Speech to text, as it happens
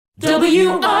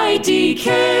WIDK.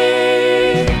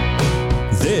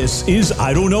 This is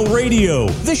I Don't Know Radio.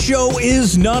 The show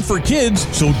is not for kids,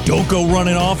 so don't go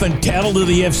running off and tattle to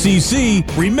the FCC.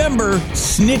 Remember,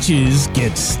 snitches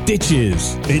get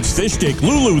stitches. It's Fish Stick,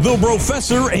 Lulu, the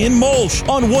Professor, and Mulch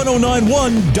on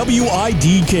 109.1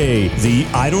 WIDK, the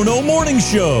I Don't Know Morning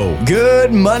Show.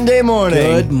 Good Monday morning.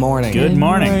 Good morning. Good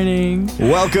morning.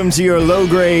 Welcome to your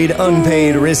low-grade,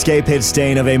 unpaid, risque pit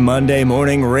stain of a Monday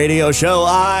morning radio show.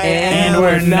 And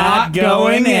we're not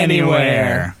going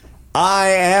anywhere. I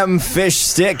am Fish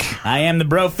Stick. I am the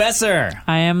Professor.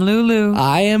 I am Lulu.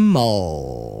 I am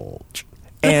Mulch.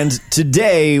 And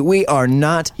today we are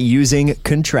not using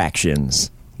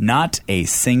contractions. Not a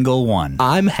single one.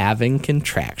 I'm having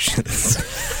contractions.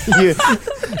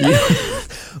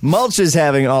 Mulch is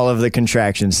having all of the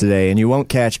contractions today, and you won't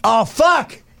catch... Oh,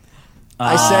 fuck!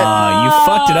 I said... You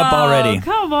fucked it up already.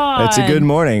 Come on. It's a good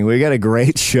morning. We got a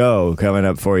great show coming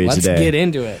up for you Let's today. get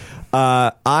into it.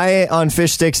 I, on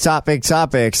Fish Stick's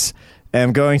Topics,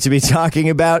 am going to be talking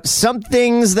about some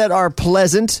things that are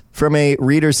pleasant from a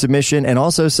reader submission, and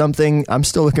also something I'm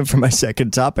still looking for my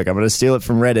second topic. I'm going to steal it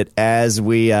from Reddit as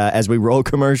we roll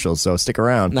commercials, so stick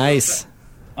around. Nice.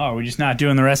 Oh, are we just not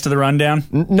doing the rest of the rundown?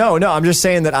 No, I'm just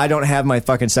saying that I don't have my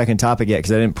fucking second topic yet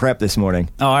because I didn't prep this morning.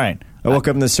 Oh, all right. I woke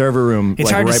up in the server room It's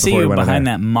like, hard right to see before we you went on behind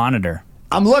there. that monitor.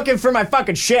 I'm looking for my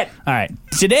fucking shit. All right.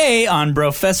 Today on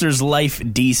Professor's Life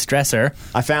De-Stressor.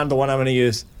 I found the one I'm going to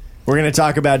use. We're going to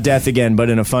talk about death again, but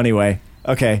in a funny way.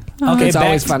 Okay. Okay, It's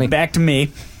always funny. Back to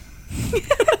me.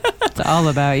 It's all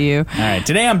about you. All right.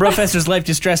 Today on Professor's Life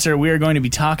De-Stressor, we are going to be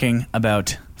talking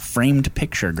about Framed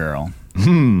Picture Girl.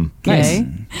 Okay.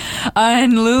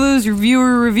 In Lulu's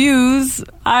reviewer reviews,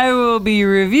 I will be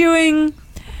reviewing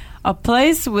A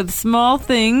Place with Small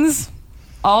Things,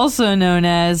 also known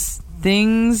as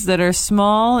Things That Are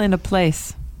Small in a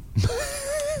Place.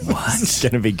 It's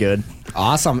going to be good.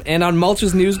 Awesome. And on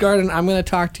Mulch's News Garden, I'm going to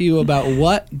talk to you about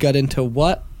what got into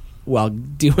what while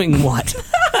doing what.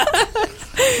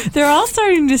 They're all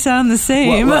starting to sound the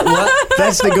same. What?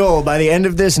 That's the goal. By the end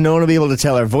of this, no one will be able to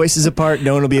tell our voices apart,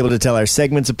 no one will be able to tell our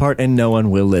segments apart, and no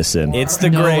one will listen. It's the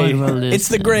No Gray. one will It's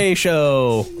the listen. Gray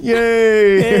Show.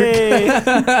 Yay!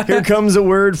 Here comes a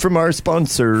word from our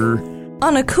sponsor.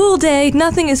 On a cool day,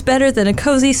 nothing is better than a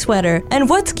cozy sweater. And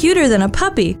what's cuter than a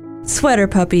puppy? Sweater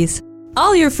puppies.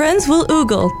 All your friends will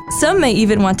oogle. Some may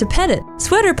even want to pet it.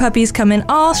 Sweater puppies come in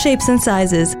all shapes and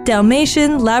sizes.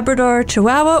 Dalmatian, Labrador,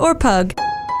 Chihuahua, or Pug.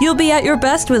 You'll be at your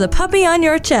best with a puppy on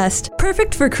your chest.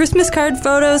 Perfect for Christmas card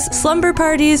photos, slumber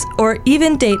parties, or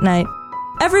even date night.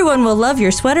 Everyone will love your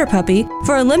sweater puppy.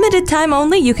 For a limited time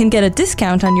only, you can get a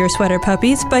discount on your sweater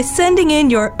puppies by sending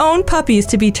in your own puppies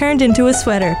to be turned into a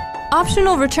sweater.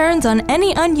 Optional returns on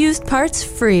any unused parts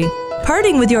free.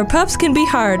 Parting with your pups can be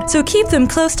hard, so keep them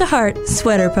close to heart.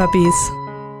 Sweater puppies.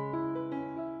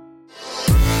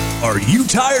 Are you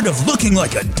tired of looking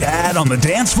like a dad on the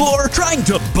dance floor? Trying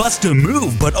to bust a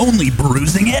move but only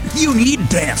bruising it? You need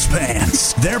Dance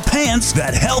Pants. They're pants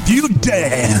that help you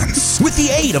dance. With the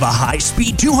aid of a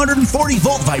high-speed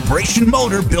 240-volt vibration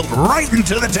motor built right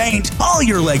into the taint, all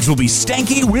your legs will be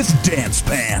stanky with Dance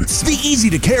Pants. The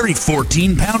easy-to-carry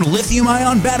 14-pound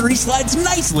lithium-ion battery slides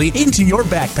nicely into your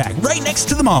backpack right next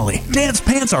to the Molly. Dance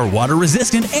Pants are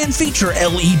water-resistant and feature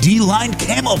LED-lined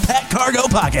camel pack cargo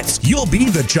pockets. You'll be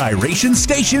the gyration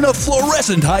station of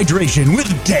fluorescent hydration with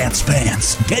Dance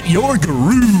Pants. Get your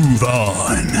groove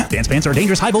on. Dance Pants are a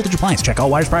dangerous high-voltage appliance. Check all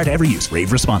wires prior to every use.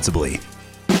 Rave responsibly.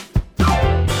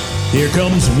 Here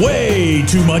comes way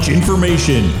too much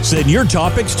information. Send your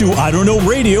topics to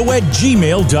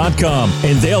idon'tknowradio@gmail.com,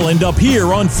 and they'll end up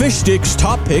here on Fish Stick's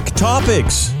Top Pick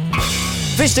Topics.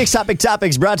 Fish Stick's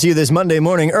Topics brought to you this Monday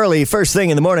morning early, first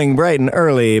thing in the morning, bright and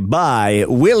early, by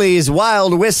Willie's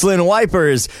Wild Whistling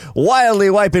Wipers. Wildly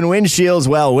wiping windshields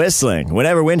while whistling.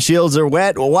 Whenever windshields are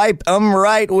wet, wipe them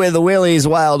right with Willie's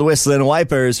Wild Whistling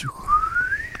Wipers.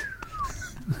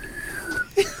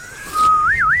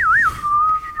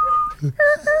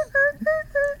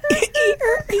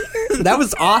 That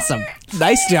was awesome.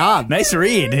 Nice job. Nice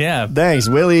read, yeah. Thanks,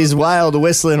 Willie's Wild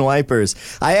Whistling Wipers.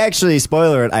 I actually,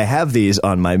 spoiler it, I have these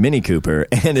on my Mini Cooper,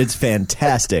 and it's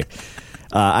fantastic.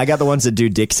 I got the ones that do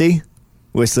Dixie,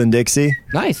 Whistling Dixie.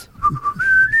 Nice.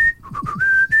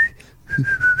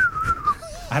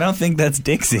 I don't think that's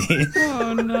Dixie.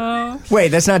 Oh, no. Wait,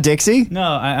 that's not Dixie? No,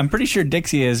 I'm pretty sure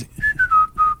Dixie is...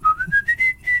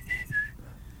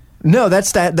 No,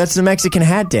 that's the Mexican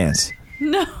hat dance.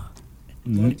 No.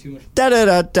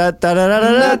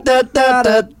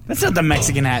 Da-da-da-da-da-da-da-da-da-da. That's not the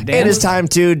Mexican hat dance. It is time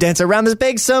to dance around this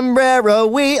big sombrero.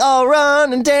 We all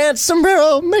run and dance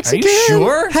sombrero Mexican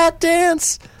sure? hat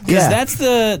dance.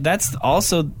 Because that's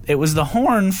also it was the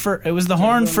horn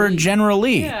for General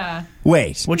Lee, Yeah.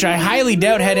 Wait. which I highly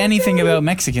doubt had anything about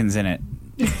Mexicans in it.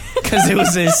 Because it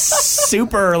was a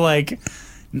super like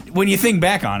when you think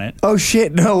back on it. Oh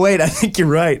shit! No, wait. I think you're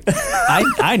right.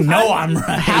 I know I'm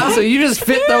right. How? So you just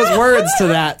fit those words to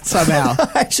that somehow.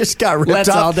 I just got ripped Let's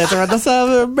all off. dance around the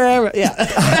summer. Yeah,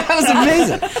 that was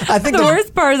amazing. I think The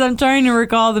worst part is I'm trying to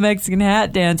recall the Mexican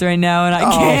hat dance right now, and I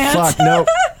can't. Oh fuck! No.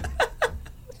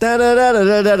 Da da da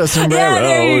da da da sombrero. Yeah,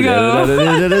 there you go. Da, da,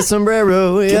 da, da, da,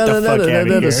 sombrero. Get the fuck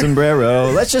outta here.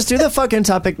 Sombrero. Let's just do the fucking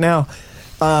topic now.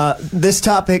 This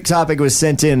topic was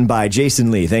sent in by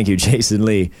Jason Lee. Thank you, Jason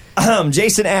Lee.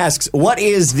 Jason asks, "What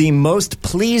is the most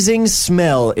pleasing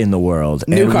smell in the world?"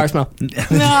 New And car smell. No.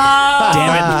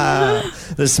 Damn it.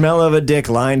 the smell of a dick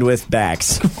lined with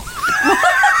backs.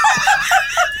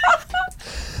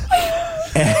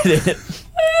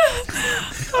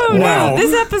 Oh, no.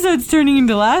 This episode's turning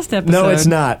into last episode. No, it's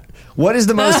not. What is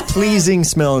the most pleasing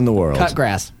smell in the world? Cut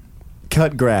grass.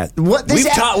 Cut grass. What? This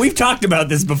We've talked about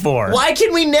this before. Why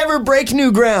can we never break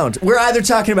new ground? We're either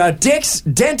talking about dicks,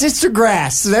 dentists, or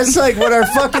grass. That's like what our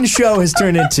fucking show has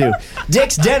turned into.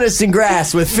 Dicks, dentists, and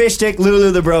grass with Fish Stick,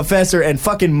 Lulu the Professor, and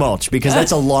fucking mulch, because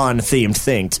that's a lawn-themed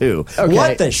thing, too. Okay.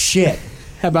 What the shit?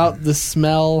 How about the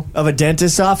smell Of a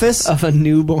dentist's office? of a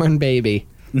newborn baby?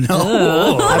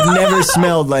 No. I've never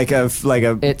smelled like a...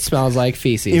 It smells like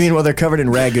feces. You mean while they're covered in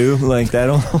ragu? Like that?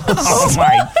 Oh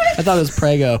my. I thought it was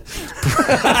Prego.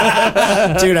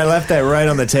 Dude, I left that right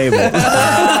on the table.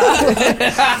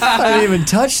 I didn't even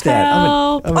touch that.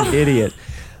 Help. I'm an idiot.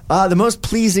 The most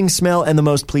pleasing smell and the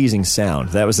most pleasing sound.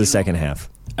 That was the second half.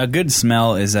 A good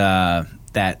smell is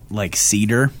that like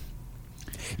cedar.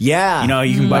 Yeah. You know,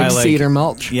 you can buy Like like cedar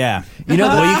mulch. Yeah. You know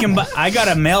well, you can buy. I got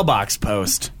a mailbox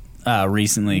post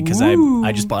recently because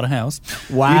I just bought a house.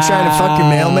 Wow. You trying to fuck your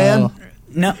mailman?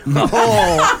 No,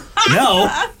 no.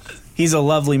 He's a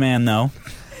lovely man though.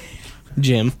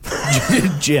 Jim.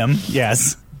 Jim,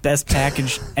 yes, best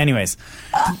package. Anyways,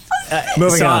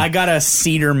 Moving so on. I got a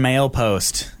cedar mail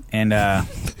post and I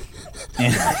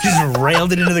just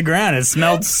railed it into the ground. It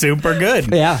smelled super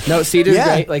good. Yeah. No, cedar's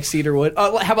Yeah. great. Like cedar wood.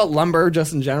 How about lumber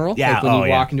just in general? Yeah, Like when you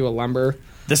yeah. walk into a lumber.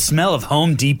 The smell of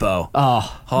Home Depot.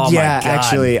 Oh. Oh Yeah, my God.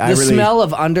 actually, I The really smell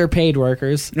of underpaid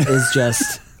workers is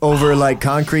just... over like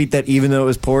concrete that even though it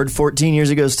was poured 14 years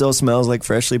ago still smells like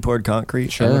freshly poured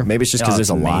concrete. Sure. I don't know. Maybe it's just because Oh, there's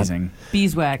a it's lot. amazing.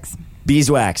 Beeswax.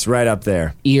 Beeswax right up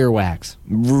there, earwax.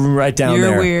 right down You're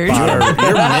there. weird.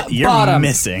 You're Bottom.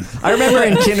 missing. I remember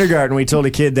in kindergarten we told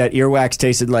a kid that earwax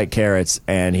tasted like carrots,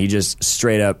 and he just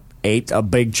straight up ate a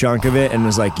big chunk of it and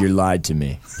was like, "You lied to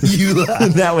me." You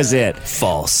lied. That was it.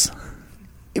 False.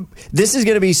 This is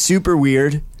going to be super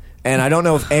weird, and I don't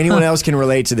know if anyone else can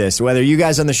relate to this. Whether you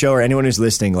guys on the show or anyone who's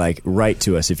listening, like, write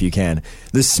to us if you can.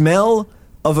 The smell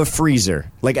of a freezer,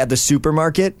 like at the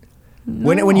supermarket.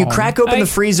 When you crack open the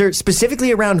freezer,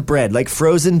 specifically around bread, like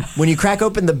frozen, when you crack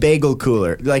open the bagel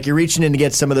cooler, like you're reaching in to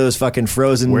get some of those fucking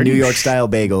frozen Where do New you York style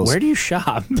bagels. Where do you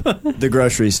shop? The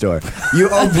grocery store. You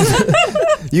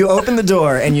open the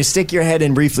door and you stick your head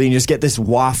in briefly and you just get this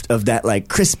waft of that like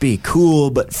crispy, cool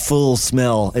but full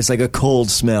smell. It's like a cold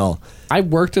smell. I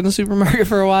worked in a supermarket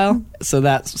for a while, so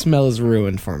that smell is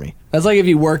ruined for me. That's like if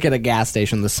you work at a gas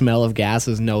station, the smell of gas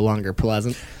is no longer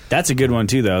pleasant. That's a good one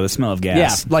too, though. The smell of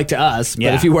gas. Yeah, like to us, but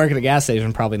Yeah. if you work at a gas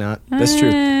station, probably not. That's true.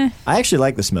 I actually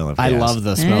like the smell of gas. I love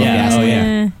the smell Yeah. of gas. Oh,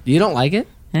 yeah. You don't like it?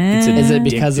 It's Is it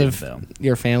because addictive, of though.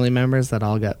 your family members that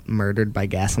all got murdered by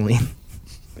gasoline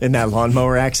In that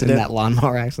lawnmower in accident. that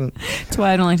lawnmower accident? That's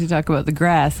why I don't like to talk about the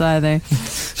grass either.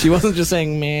 She wasn't just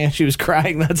saying meh, she was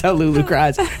crying. That's how Lulu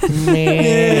cries.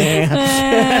 Meh.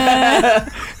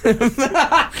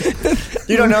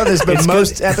 You don't know this, but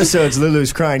most episodes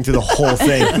Lulu's crying through the whole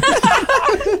thing.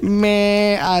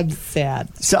 Meh, I'm sad.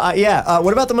 So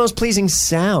what about the most pleasing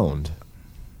sound?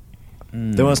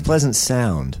 The most pleasant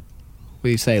sound. What do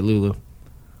you say, Lulu?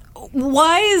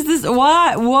 Why is this?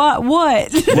 Why?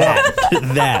 What?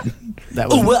 That. That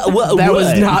was, that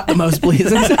was not the most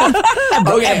pleasing sound.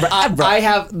 Okay, I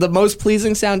have the most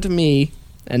pleasing sound to me,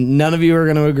 and none of you are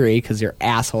going to agree because you're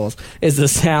assholes, is the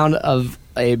sound of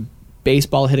a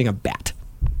baseball hitting a bat.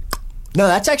 No,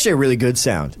 that's actually a really good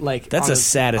sound. Like That's on a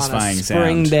satisfying on a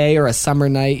spring sound. day or a summer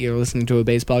night, you're listening to a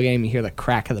baseball game, you hear the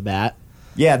crack of the bat.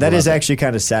 Yeah, that is Love it. actually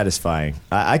kind of satisfying.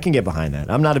 I can get behind that.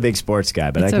 I'm not a big sports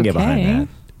guy, but It's I can get okay. behind that.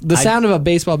 The sound of a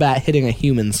baseball bat hitting a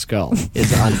human skull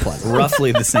is unpleasant.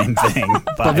 Roughly the same thing,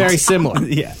 But very similar.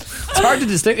 Yeah. It's hard to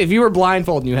distinguish. If you were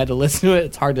blindfolded and you had to listen to it,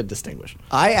 it's hard to distinguish.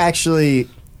 I actually...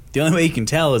 The only way you can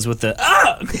tell is with the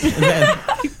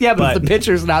Yeah, but But- the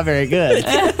pitcher's not very good.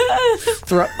 Like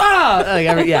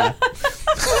yeah.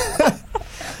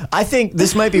 I think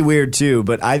this might be weird too,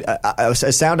 but a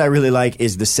sound I really like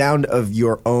is the sound of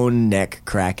your own neck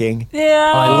cracking.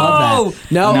 Yeah. Oh, I love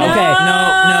that. No, okay. No.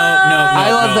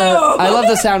 I love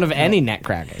the sound of any neck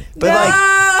cracking. But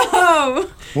like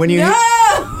when you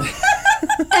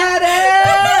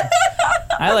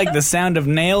I like the sound of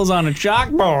nails on a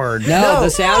chalkboard. No, the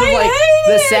sound of like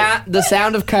hate the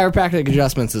sound of chiropractic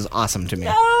adjustments is awesome to me.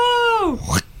 No.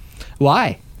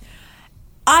 Why?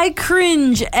 I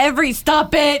cringe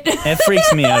Stop it. It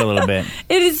freaks me out a little bit.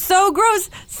 It is so gross.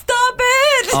 Stop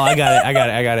it. Oh, I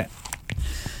got it.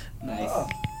 Nice.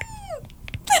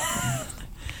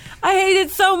 I hate it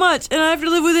so much, and I have to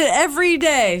live with it every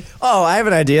day. Oh, I have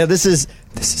an idea. This is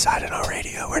I Don't Know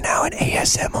Radio. We're now an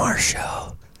ASMR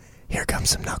show. Here comes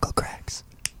some knuckle cracks.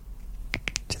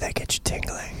 Did that get you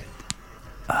tingling?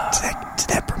 Did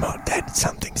that promote that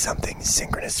something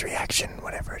synchronous reaction,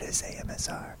 whatever it is,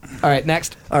 AMSR? All right,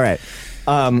 next. All right.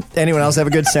 Anyone else have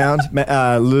a good sound?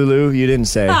 Lulu, you didn't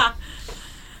say.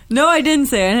 No, I didn't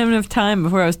say. I didn't have enough time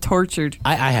before I was tortured.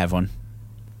 I have one.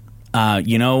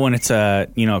 You know when it's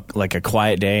like a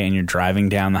quiet day and you're driving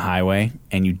down the highway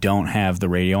and you don't have the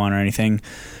radio on or anything,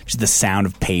 just the sound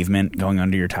of pavement going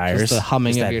under your tires. Just the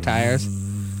humming Just of that your tires.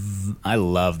 I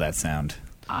love that sound.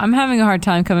 I'm having a hard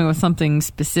time coming with something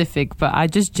specific, but I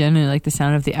just genuinely like the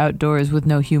sound of the outdoors with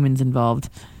no humans involved.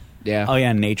 Yeah. Oh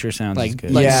yeah, nature sounds is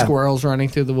good. Like Yeah. squirrels running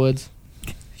through the woods.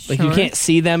 Like you Sure. can't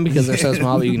see them because they're so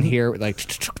small, but you can hear like.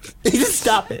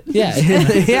 Stop it. Yeah,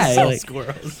 yeah. Like,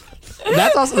 Squirrels.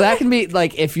 that can be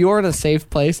like if you're in a safe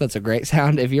place, that's a great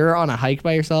sound. If you're on a hike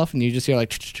by yourself and you just hear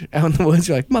like out in the woods,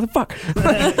 you're like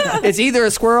motherfucker. It's either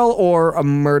a squirrel or a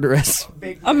murderous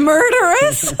A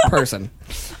murderess? person.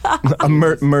 A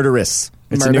murderous.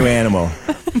 It's a new animal.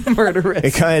 Murderous.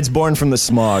 It's born from the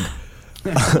smog.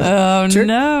 Oh,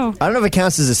 no. I don't know if it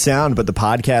counts as a sound, but the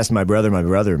podcast "My Brother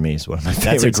and Me" is one of my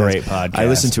favorites. That's a great podcast. I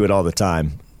listen to it all the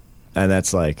time, and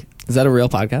that's like, Is that a real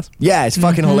podcast? yeah, it's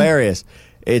fucking hilarious.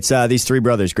 It's these three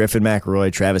brothers, Griffin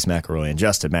McElroy, Travis McElroy, and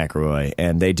Justin McElroy,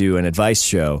 and they do an advice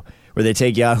show where they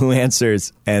take Yahoo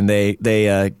Answers and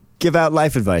they give out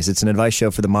life advice. It's an advice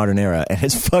show for the modern era, and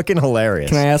it's fucking hilarious.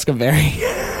 Can I ask a very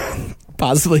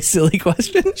possibly silly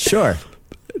question? Sure.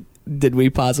 Did we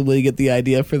possibly get the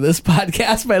idea for this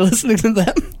podcast by listening to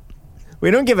them? We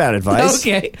don't give out advice.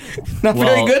 Okay. Not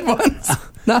very Well- good ones.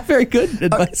 Not very good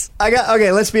advice.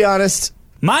 Okay, let's be honest.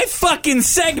 My fucking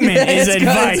segment is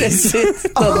advice. It's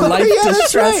the life yeah,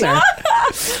 that's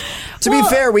distressor. To be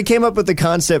fair, we came up with the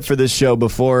concept for this show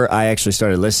before I actually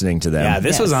started listening to them. Yeah,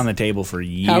 this Yes. was on the table for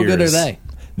years. How good are they?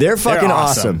 They're fucking They're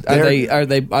awesome.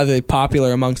 awesome. Are they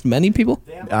popular amongst many people?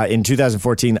 In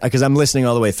 2014, because I'm listening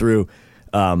all the way through,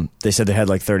 they said they had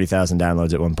like 30,000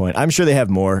 downloads at one point. I'm sure they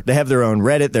have more. They have their own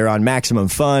Reddit. They're on Maximum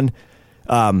Fun.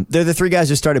 They're the three guys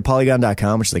who started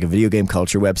Polygon.com, which is like a video game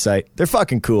culture website. They're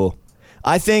fucking cool.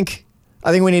 I think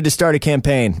we need to start a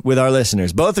campaign with our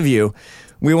listeners. Both of you,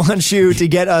 we want you to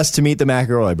get us to meet the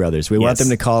McElroy brothers. We want Yes. them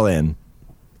to call in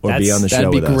or be on the show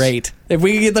That'd be with us. great. If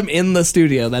we could get them in the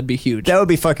studio, that'd be huge. That would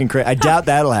be fucking crazy. I doubt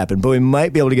that'll happen, but we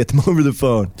might be able to get them over the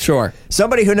phone. Sure.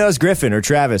 Somebody who knows Griffin or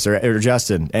Travis or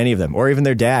Justin, any of them, or even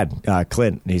their dad,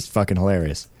 Clint. He's fucking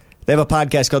hilarious. They have a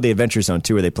podcast called The Adventure Zone,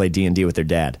 too, where they play D&D with their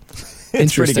dad. It's pretty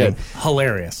Interesting. good.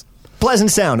 Hilarious.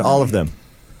 Pleasant sound, all of them.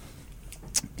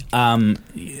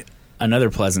 Another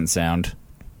pleasant sound,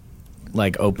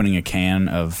 like opening a can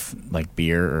of like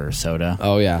beer or soda.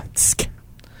 Oh, yeah.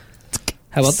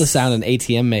 How about the sound an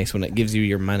ATM makes when it gives you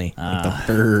your money? Like the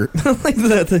brr. Like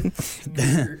the thing.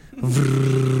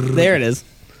 There it is.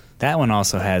 That one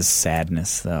also has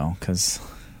sadness though, because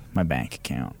my bank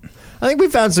account. I think we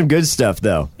found some good stuff,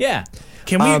 though. Yeah.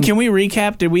 Can we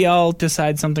recap? Did we all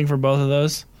decide something for both of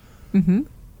those?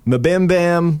 Mabim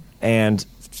Bam and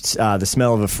the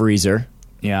smell of a freezer.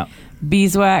 Yeah.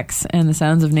 Beeswax and the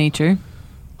sounds of nature.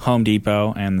 Home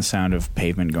Depot and the sound of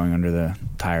pavement going under the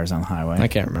tires on the highway. I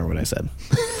can't remember what I said.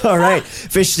 All right.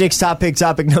 Fish Sticks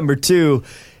topic number 2.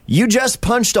 You just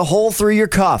punched a hole through your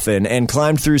coffin and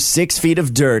climbed through 6 feet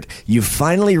of dirt. You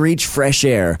finally reach fresh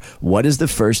air. What is the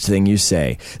first thing you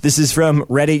say? This is from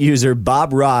Reddit user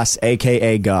Bob Ross,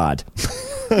 a.k.a. God.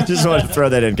 I just wanted to throw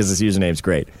that in because this username's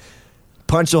great.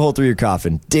 Punch a hole through your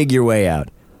coffin. Dig your way out.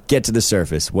 Get to the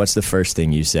surface. What's the first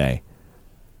thing you say?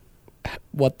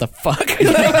 What the fuck?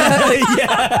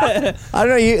 I don't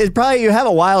know. You have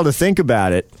a while to think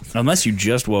about it. Unless you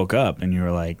just woke up and you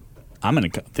were like, I'm going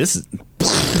to... This is...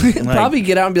 like, Probably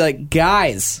get out and be like,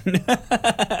 guys,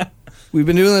 we've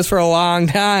been doing this for a long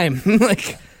time.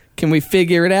 Like, can we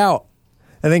figure it out?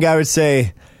 I think I would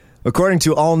say, According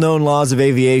to all known laws of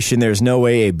aviation, there's no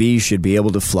way a bee should be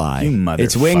able to fly. You motherfucker.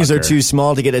 Its wings are too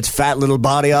small to get its fat little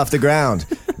body off the ground.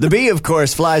 The bee, of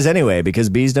course, flies anyway because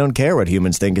bees don't care what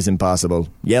humans think is impossible.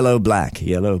 Yellow, black,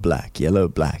 yellow, black, yellow,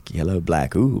 black, yellow,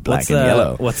 black. Ooh, black and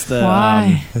yellow. What's the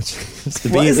Why? It's the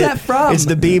What bee, is that from? It's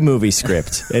the Bee Movie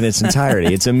script in its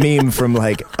entirety. It's a meme from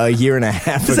like a year and a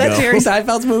half Is ago. that Jerry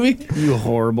Seinfeld's movie? you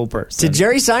horrible person? Did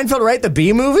Jerry Seinfeld write the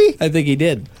Bee Movie? I think he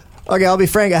did. Okay, I'll be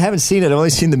frank. I haven't seen it. I've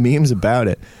only seen the memes about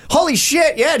it. Holy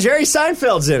shit! Yeah, Jerry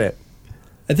Seinfeld's in it.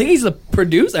 I think he's the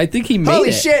producer. I think he made Holy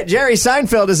it. shit! Jerry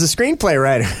Seinfeld is the screenplay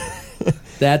writer.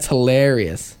 That's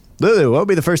hilarious. Lulu, what would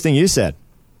be the first thing you said?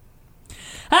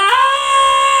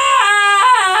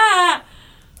 Ah!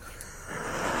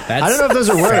 That's I don't know if those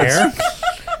are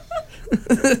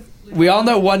words. We all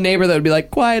know one neighbor that would be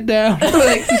like, quiet down.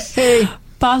 Like, Hey,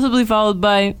 Possibly followed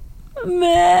by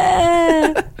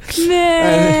meh,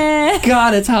 meh.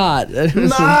 God, it's hot.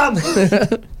 Mom!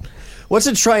 What's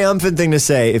a triumphant thing to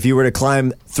say if you were to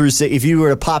climb through, if you were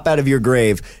to pop out of your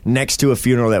grave next to a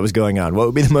funeral that was going on? What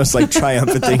would be the most like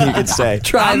triumphant thing you could say?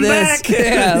 Try this.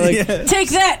 Yeah, like, Take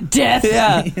that, death.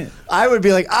 yeah. I would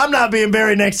be like, I'm not being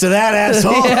buried next to that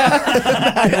asshole.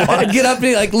 I'd get up and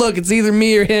be like, look, it's either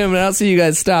me or him, and I don't see you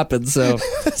guys stopping, so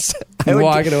I'm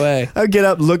walking away. I would get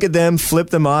up, look at them, flip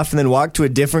them off, and then walk to a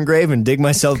different grave and dig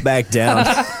myself back down.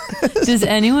 Does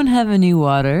anyone have any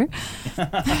water? Oh,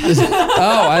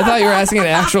 I thought you were asking an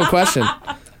actual question.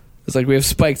 It's like we have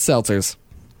spiked seltzers.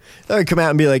 I would come out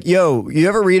and be like, yo, you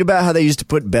ever read about how they used to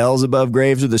put bells above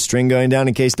graves with a string going down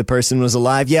in case the person was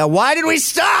alive? Yeah, why did we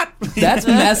stop? That's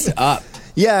messed up.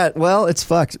 Yeah, well, it's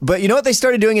fucked. But you know what they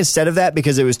started doing instead of that,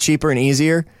 because it was cheaper and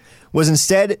easier, was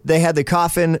instead they had the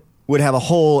coffin would have a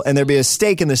hole and there'd be a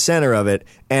stake in the center of it,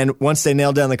 and once they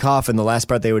nailed down the coffin, the last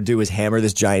part they would do was hammer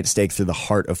this giant stake through the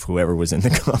heart of whoever was in the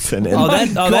coffin. And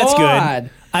that's God.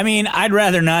 good. I mean, I'd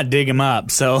rather not dig him up.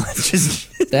 So just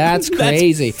That's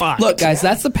crazy. fucked. Look, guys,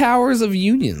 that's the powers of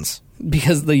unions.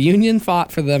 Because the union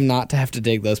fought for them not to have to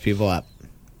dig those people up.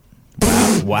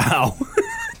 wow.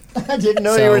 I didn't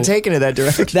know So- you were taking it that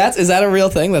direction. Is that a real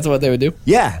thing? That's what they would do?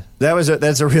 Yeah,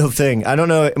 that's a real thing. I don't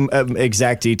know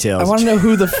exact details. I want to know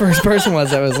who the first person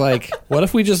was that was like, what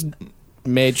if we just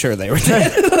made sure they were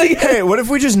dead? like, Hey, what if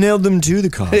we just nailed them to the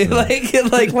coffin?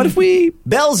 like, what if we...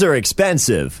 Bells are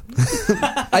expensive.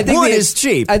 I think Wood the- is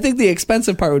cheap. I think the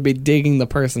expensive part would be digging the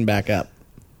person back up.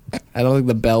 I don't think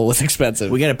the bell was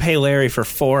expensive. We got to pay Larry for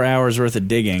 4 hours worth of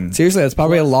digging. Seriously, that's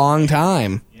probably a long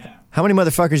time. How many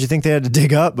motherfuckers you think they had to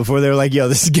dig up before they were like, yo,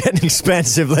 this is getting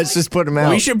expensive, let's just put them out?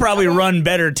 We should probably run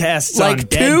better tests on Like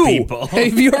dead 2. people.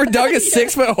 Have you ever dug a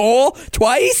 6-foot hole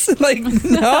twice? Like,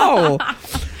 no.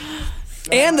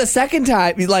 And the second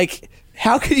time, like,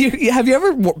 how could you... Have you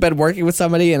ever been working with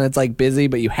somebody and it's, like, busy,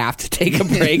 but you have to take a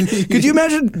break? Could you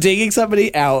imagine digging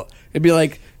somebody out and be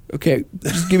like, okay,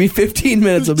 just give me 15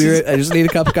 minutes. I just need a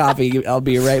cup of coffee. I'll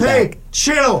be right back. Hey,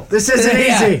 chill. This isn't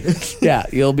Yeah. easy. Yeah,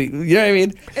 you'll be... You know what I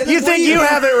mean? And then You what think do you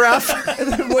have it rough?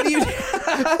 then what do you...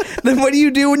 then what do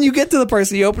you do when you get to the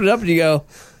person? You open it up and you go,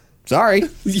 sorry.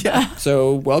 Yeah.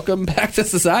 So welcome back to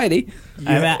society.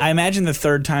 I imagine the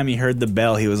third time he heard the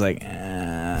bell, he was like,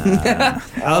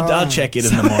 I'll check it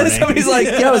in the morning. Somebody's like,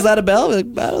 yo, is that a bell? Like,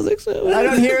 I don't think so. I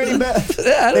don't hear any bell.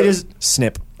 Yeah, They just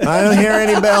snip. I don't hear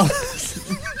any bell.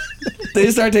 they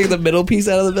just start taking the middle piece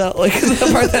out of the bell, like the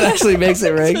part that actually makes it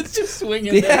ring. just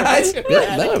swinging. Yeah, I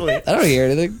don't hear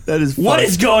anything. That is What fun.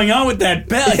 is going on with that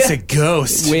bell? It's a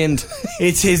ghost. Wind.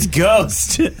 It's his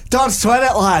ghost. Don't sweat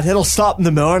it, lad. It'll stop in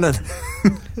the morning.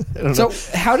 So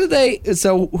how did they?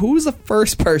 So who was the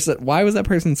first person? Why was that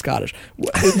person Scottish?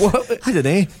 What, I don't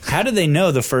know. How did they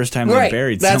know the first time they right,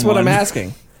 buried that's someone? what I'm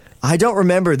asking. I don't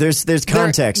remember. There's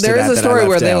context There to is that a that I story where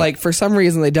left they out. like for some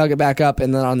reason they dug it back up,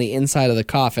 and then on the inside of the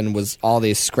coffin was all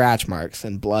these scratch marks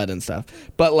and blood and stuff.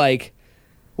 But like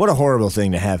What a horrible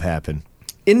thing to have happen.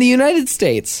 in the United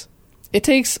States, it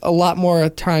takes a lot more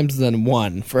times than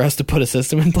one for us to put a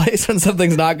system in place when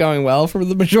something's not going well for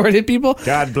the majority of people.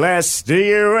 God bless the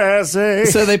USA.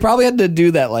 So they probably had to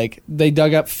do that. Like they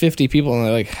dug up 50 people, and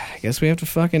they're like, "I guess we have to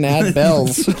fucking add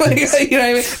bells." Like, you know what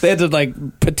I mean? They had to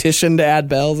like petition to add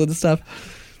bells and stuff.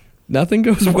 Nothing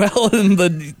goes well in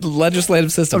the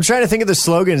legislative system. I'm trying to think of the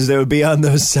slogans that would be on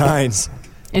those signs.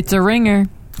 It's a ringer.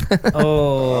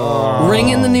 Ring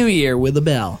in the new year with a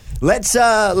bell. Let's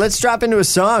drop into a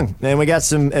song, and we got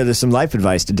some life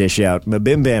advice to dish out,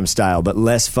 Bim Bam style, but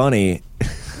less funny.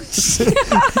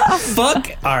 Fuck.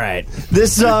 All right.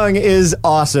 This song is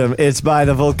awesome. It's by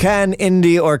the Volcan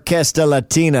Indie Orquesta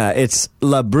Latina. It's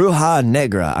La Bruja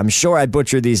Negra. I'm sure I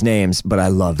butchered these names, but I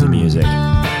love the music.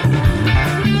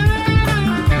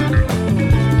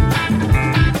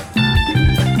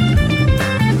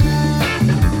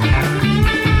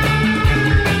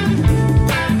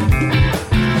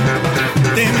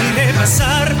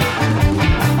 pasar.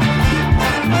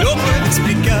 No puedo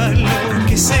explicar lo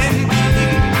que sentí,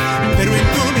 pero en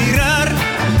tu mirar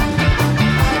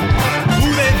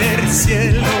pude ver el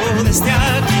cielo desde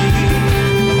aquí.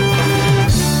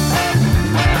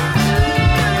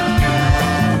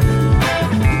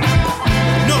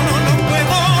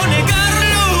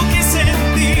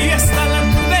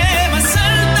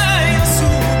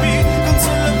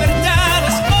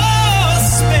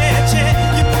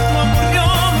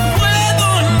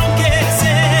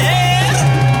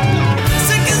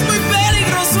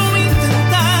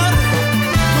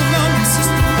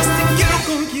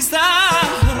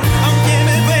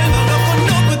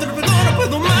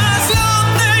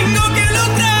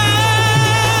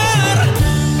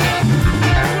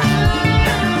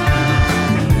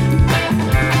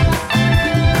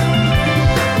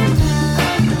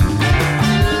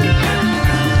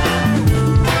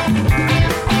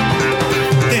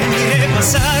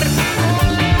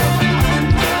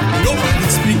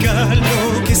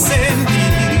 Lo que sentí,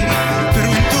 pero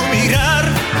en tu mirar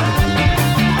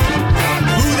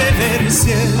pude ver el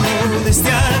cielo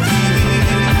desde aquí.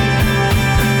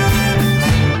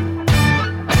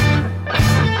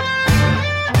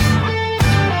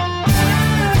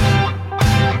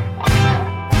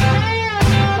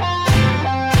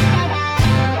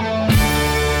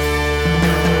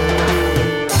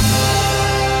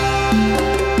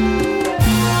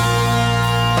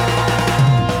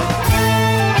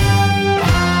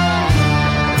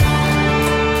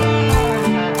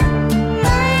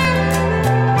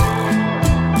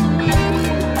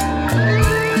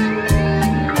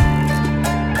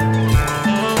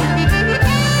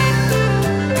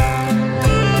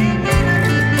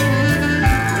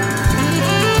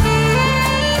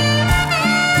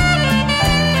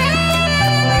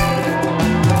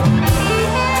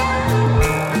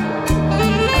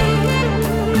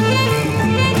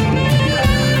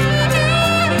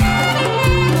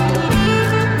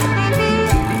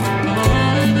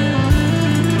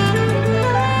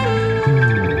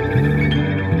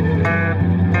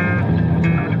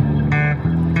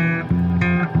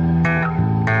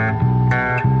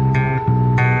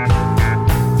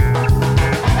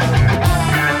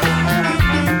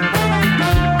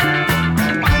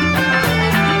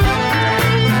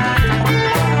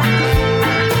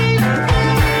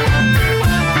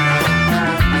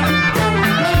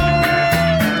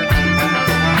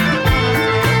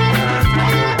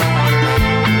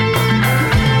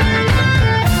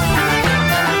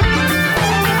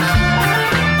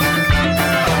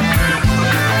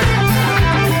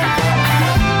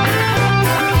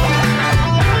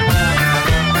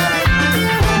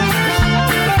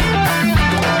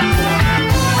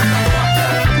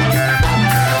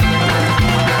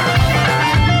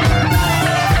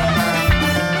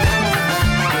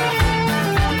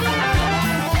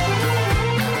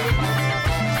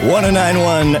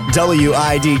 .91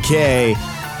 WIDK.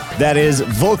 That is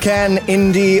Volcan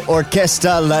Indie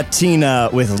Orquesta Latina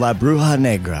with La Bruja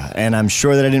Negra. And I'm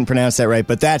sure that I didn't pronounce that right,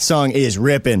 but that song is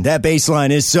ripping. That bass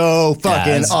line is so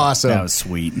fucking awesome. That was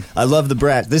sweet. I love the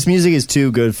Brat. This music is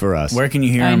too good for us. Where can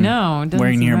you hear I them? know. It doesn't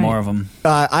Where can you hear seem more right. of them?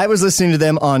 I was listening to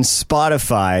them on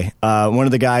Spotify. One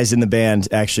of the guys in the band,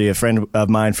 actually a friend of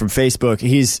mine from Facebook,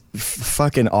 he's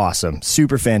fucking awesome.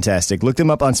 Super fantastic. Look them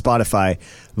up on Spotify.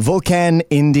 Volcan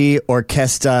Indie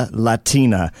Orquesta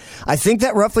Latina. I think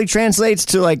that roughly translates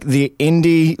to like the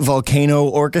Indie Volcano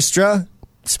Orchestra,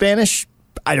 Spanish.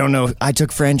 I don't know. I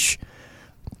took French.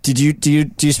 Do you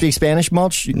speak Spanish,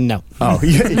 Mulch? No. Oh,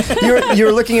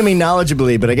 you're looking at me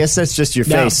knowledgeably, but I guess that's just your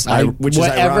face, which is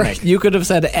ironic. You could have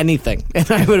said anything, and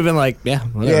I would have been like, yeah,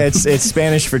 whatever. Yeah, it's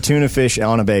Spanish for tuna fish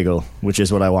on a bagel, which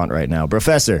is what I want right now.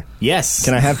 Professor, Yes.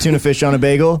 can I have tuna fish on a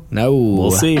bagel? No.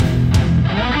 We'll see.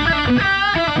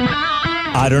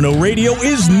 I Don't Know Radio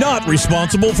is not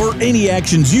responsible for any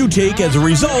actions you take as a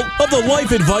result of the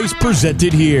life advice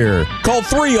presented here. Call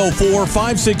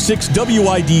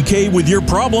 304-566-WIDK with your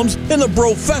problems and the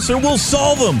Brofessor will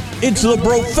solve them. It's the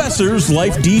Brofessor's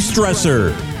Life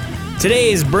De-Stressor.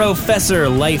 Today's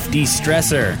Brofessor Life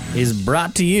De-Stressor is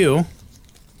brought to you...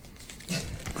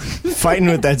 Fighting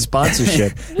with that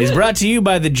sponsorship. is brought to you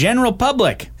by the general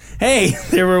public. Hey,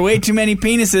 there were way too many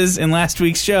penises in last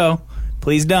week's show.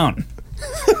 Please don't.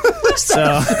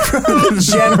 So,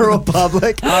 General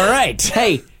public. all right.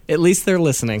 Hey, at least they're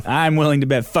listening. I'm willing to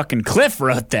bet fucking Cliff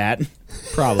wrote that.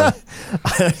 Probably.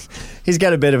 He's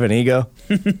got a bit of an ego.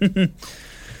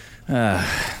 All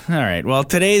right. Well,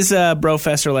 today's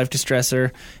Brofessor Life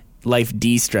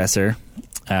De-Stressor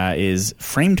is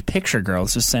Framed Picture Girl.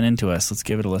 It's just sent in to us. Let's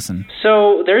give it a listen.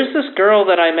 So, there's this girl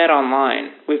that I met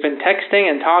online. We've been texting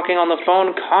and talking on the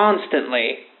phone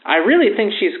constantly. I really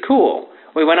think she's cool.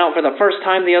 We went out for the first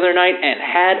time the other night and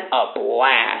had a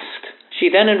blast. She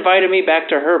then invited me back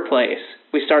to her place.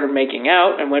 We started making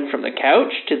out and went from the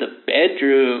couch to the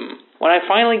bedroom. When I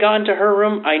finally got into her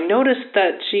room, I noticed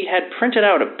that she had printed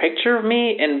out a picture of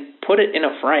me and put it in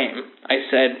a frame. I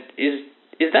said,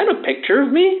 Is that a picture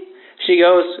of me? She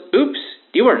goes, oops,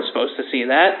 you weren't supposed to see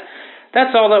that.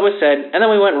 That's all that was said, and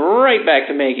then we went right back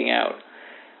to making out.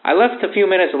 I left a few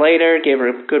minutes later, gave her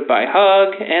a goodbye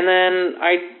hug, and then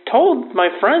I told my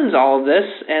friends all of this,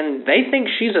 and they think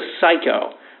she's a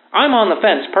psycho. I'm on the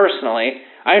fence personally.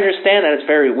 I understand that it's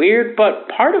very weird, but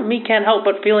part of me can't help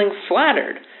but feeling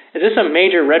flattered. Is this a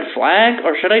major red flag,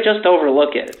 or should I just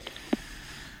overlook it?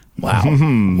 Wow.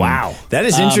 Wow. That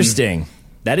is interesting.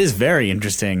 That is very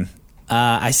interesting.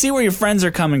 I see where your friends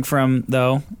are coming from,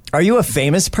 though. Are you a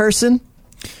famous person?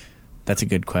 That's a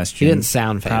good question. He didn't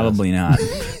sound famous. Probably not.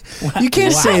 You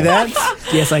can't say that.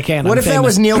 Yes, I can. What I'm if that famous.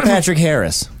 was Neil Patrick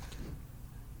Harris?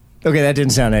 Okay, that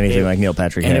didn't sound anything like Neil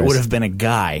Patrick And Harris. it would have been a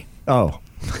guy. Oh.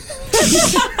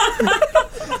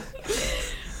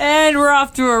 And we're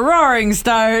off to a roaring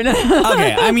start.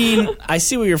 Okay, I mean, I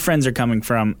see where your friends are coming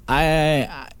from.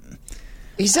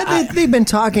 He said they've been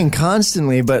talking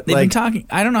constantly, but They've been talking.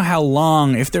 I don't know how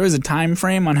long. If there was a time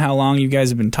frame on how long you guys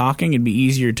have been talking, it'd be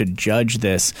easier to judge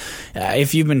this.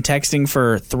 If you've been texting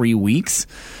for 3 weeks,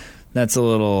 that's a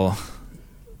little.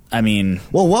 I mean,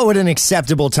 well, what would an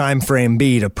acceptable time frame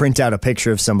be to print out a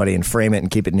picture of somebody and frame it and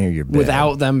keep it near your bed?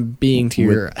 Without them being to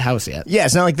your house yet. Yeah,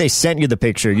 it's not like they sent you the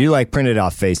picture. You printed it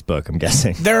off Facebook, I'm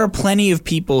guessing. there are plenty of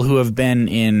people who have been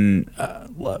in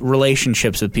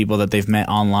relationships with people that they've met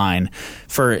online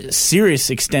for serious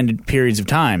extended periods of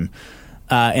time.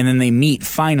 And then they meet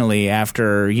finally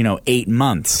after, 8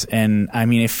 months. And I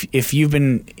mean, if you've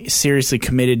been seriously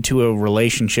committed to a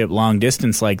relationship long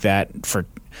distance like that for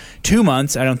 2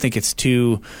 months, I don't think it's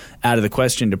too out of the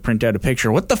question to print out a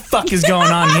picture. What the fuck is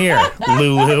going on here,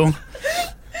 Lulu?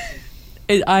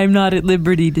 I'm not at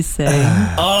liberty to say.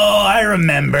 Oh, I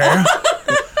remember.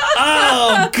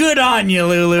 Oh, good on you,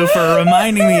 Lulu, for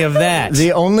reminding me of that.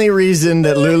 The only reason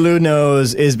that Lulu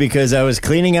knows is because I was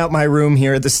cleaning out my room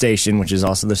here at the station, which is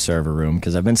also the server room,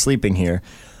 because I've been sleeping here.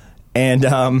 And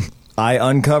I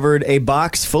uncovered a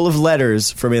box full of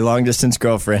letters from a long-distance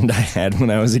girlfriend I had when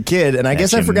I was a kid. And I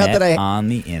guess I forgot that I... on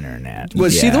the internet.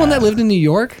 Was she the one that lived in New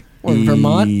York? Or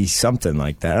Vermont? Something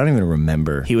like that. I don't even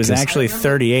remember. He was actually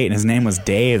 38, and his name was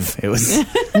Dave. It was No,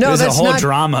 there's a that's whole not-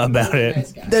 drama about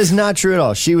it. That's not true at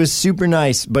all. She was super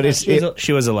nice, but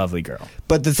She was a lovely girl.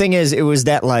 But the thing is, it was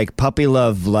that puppy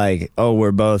love, oh,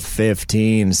 we're both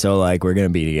 15, so we're gonna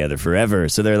be together forever.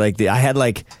 So they're I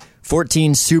had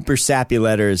 14 super sappy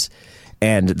letters,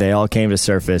 and they all came to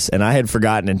surface, and I had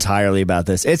forgotten entirely about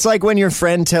this. It's like when your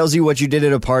friend tells you what you did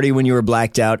at a party when you were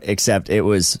blacked out, except it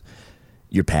was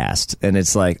your past, and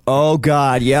it's oh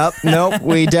god, yep, nope,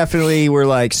 we definitely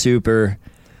were super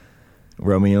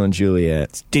Romeo and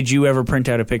Juliet. Did you ever print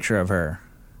out a picture of her?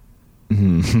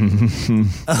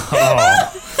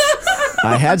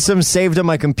 I had some saved on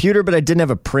my computer, but I didn't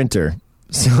have a printer.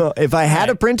 So if I had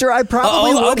a printer, I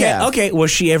probably would have. Okay.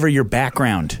 Was she ever your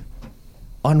background?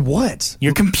 On what?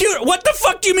 Your computer? What the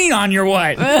fuck do you mean on your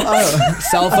what?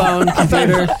 Cell phone,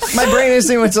 computer. My brain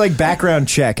instantly went to background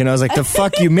check, and I was like, the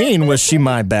fuck you mean, was she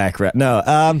my background?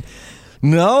 No.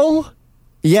 No?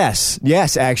 Yes,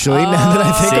 actually, now that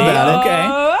I think about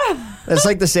it. Okay. It's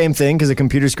the same thing, because a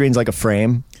computer screen's like a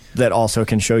frame that also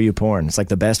can show you porn. It's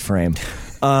the best frame.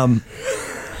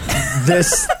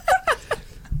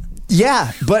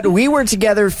 Yeah, but we were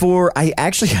together for, I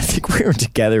think we were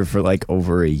together for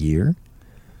over a year.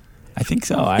 I think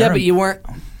so. But you weren't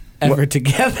ever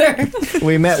together.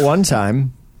 We met one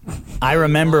time. I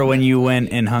remember when you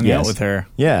went and hung out with her.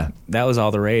 Yeah. That was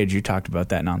all the rage. You talked about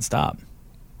that nonstop.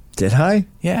 Did I?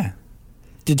 Yeah.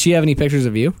 Did she have any pictures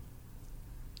of you?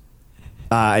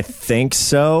 I think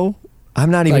so. I'm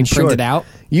not even sure. Printed out?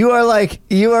 You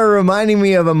are reminding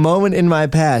me of a moment in my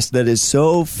past that is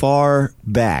so far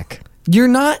back. You're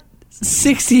not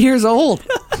 60 years old.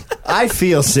 I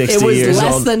feel 60 It was years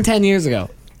less old. than 10 years ago.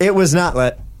 It was not.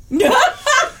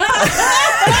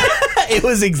 It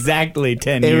was exactly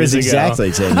 10 years ago. It was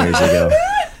exactly 10 years ago.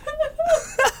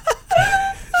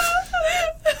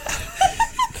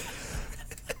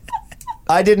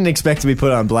 I didn't expect to be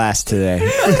put on blast today.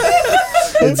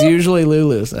 It's usually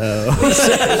Lulu, so.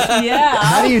 Yeah.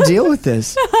 How do you deal with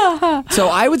this? So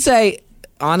I would say,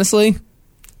 honestly,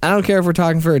 I don't care if we're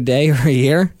talking for a day or a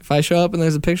year. If I show up and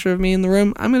there's a picture of me in the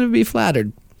room, I'm going to be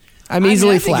flattered. I'm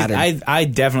easily flattered. I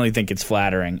definitely think it's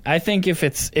flattering. I think if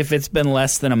it's been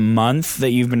less than a month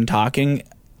that you've been talking,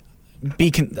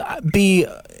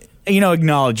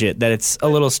 acknowledge it, that it's a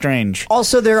little strange.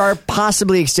 Also, there are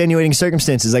possibly extenuating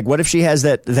circumstances. Like, what if she has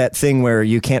that thing where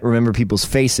you can't remember people's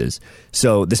faces?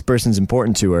 So this person's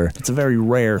important to her. It's a very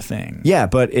rare thing. Yeah,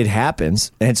 but it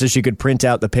happens. And so she could print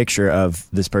out the picture of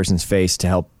this person's face to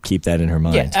help keep that in her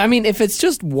mind. Yeah, I mean, if it's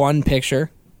just one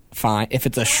picture, fine. If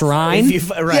it's a shrine,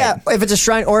 yeah, if it's a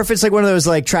shrine, or if it's like one of those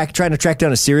like trying to track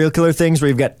down a serial killer things where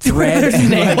you've got thread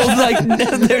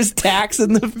and there's tax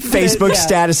in the Facebook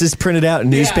statuses printed out, and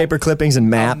newspaper clippings and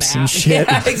maps and shit.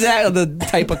 Yeah, exactly. The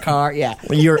type of car. Yeah,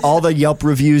 all the Yelp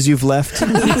reviews you've left,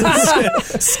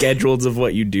 schedules of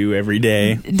what you do every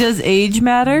day. Does age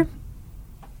matter?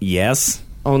 Yes,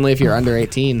 only if you're under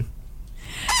 18.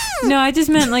 No, I just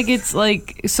meant like it's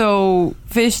like, so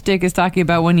Fish Stick is talking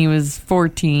about when he was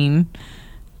 14.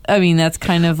 I mean, that's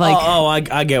kind of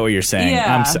like... I get what you're saying.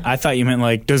 Yeah. I thought you meant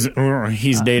like,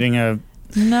 he's dating a...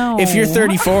 No. If you're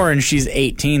 34 and she's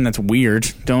 18, that's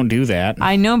weird. Don't do that.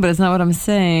 I know, but it's not what I'm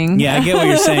saying. Yeah, I get what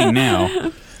you're saying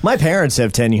now. My parents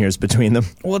have 10 years between them.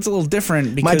 Well, it's a little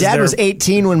different because my dad was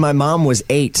 18 when my mom was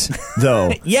 8,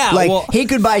 though. Yeah, he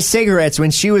could buy cigarettes when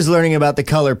she was learning about the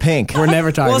color pink. We're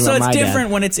never talking about my dad. Well, so it's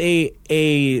different when it's a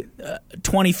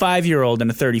 25-year-old and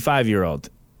a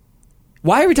 35-year-old.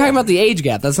 Why are we talking about the age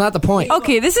gap? That's not the point.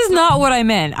 Okay, this is not what I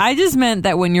meant. I just meant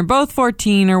that when you're both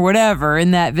 14 or whatever in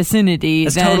that vicinity,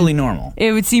 it's then totally normal.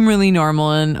 It would seem really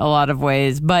normal in a lot of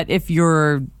ways. But if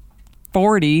you're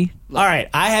 40... All right,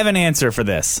 I have an answer for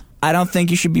this. I don't think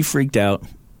you should be freaked out.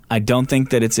 I don't think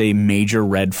that it's a major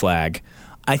red flag.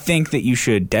 I think that you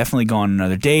should definitely go on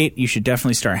another date. You should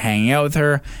definitely start hanging out with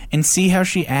her and see how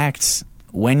she acts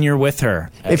when you're with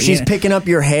her. If she's picking up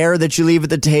your hair that you leave at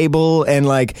the table and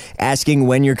like asking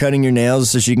when you're cutting your nails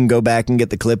so she can go back and get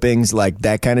the clippings, like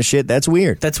that kind of shit, that's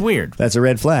weird. That's weird. That's a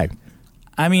red flag.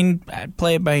 I mean, I'd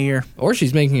play it by ear. Or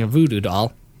she's making a voodoo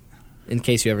doll. In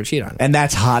case you ever cheat on her. And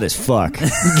that's hot as fuck.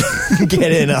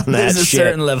 Get in on that There's a shit.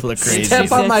 certain level of crazy.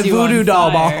 Step on my voodoo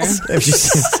doll balls.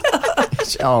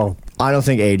 I don't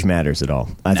think age matters at all.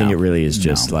 I think it really is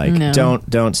just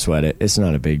don't sweat it. It's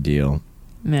not a big deal.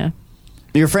 Yeah.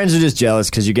 Your friends are just jealous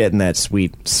because you're getting that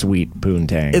sweet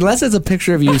poontang. Unless it's a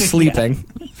picture of you sleeping.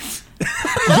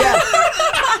 Yeah.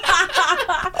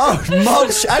 Oh,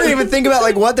 mulch. I didn't even think about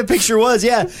like what the picture was.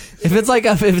 Yeah. If it's like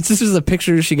if it's just a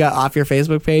picture she got off your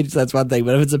Facebook page, that's one thing.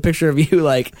 But if it's a picture of you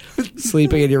like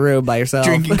sleeping in your room by yourself,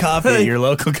 drinking coffee at your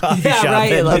local coffee shop,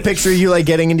 right, a picture of you like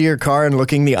getting into your car and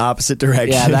looking the opposite direction.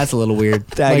 Yeah, that's a little weird.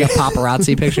 Like a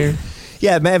paparazzi picture.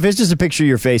 Yeah, man, if it's just a picture of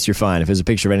your face, you're fine. If it's a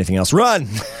picture of anything else, run.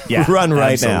 Yeah, run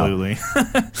right absolutely. now.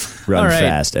 Run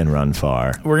fast and run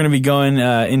far. We're going to be going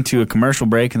into a commercial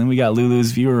break, and then we got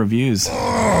Lulu's viewer reviews.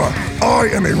 I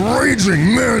am a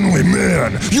raging manly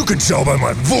man. You can tell by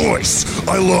my voice.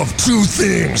 I love two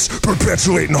things: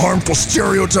 perpetuating harmful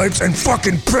stereotypes and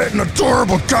fucking petting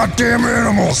adorable goddamn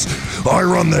animals. I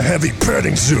run the Heavy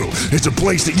Petting Zoo. It's a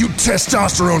place that you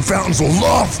testosterone fountains will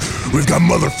love. We've got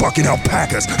motherfucking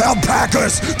alpacas.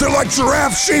 They're like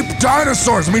giraffe-shaped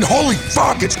dinosaurs. I mean, holy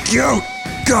fuck, it's cute.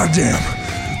 Goddamn.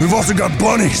 We've also got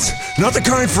bunnies. Not the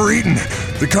kind for eating.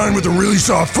 The kind with the really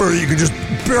soft fur that you can just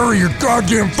bury your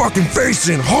goddamn fucking face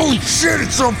in. Holy shit,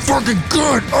 it's so fucking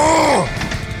good. Oh!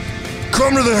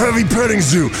 Come to the Heavy Petting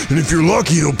Zoo, and if you're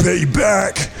lucky, they'll pet you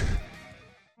back.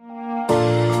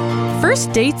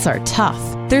 First dates are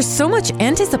tough. There's so much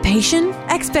anticipation,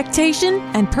 expectation,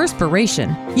 and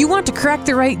perspiration. You want to crack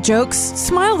the right jokes,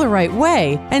 smile the right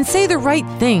way, and say the right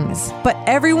things. But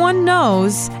everyone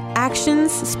knows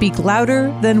actions speak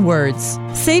louder than words.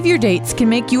 Save Your Dates can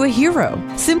make you a hero.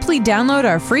 Simply download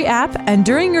our free app and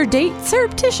during your date,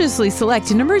 surreptitiously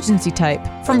select an emergency type.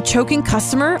 From choking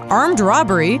customer, armed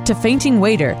robbery, to fainting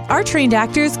waiter, our trained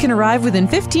actors can arrive within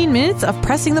 15 minutes of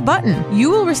pressing the button. You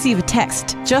will receive a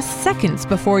text just seconds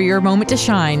before your moment to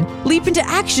shine. Leap into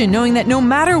action knowing that no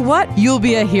matter what, you'll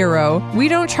be a hero. We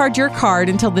don't charge your card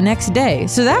until the next day,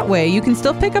 so that way you can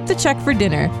still pick up the check for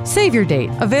dinner. Save Your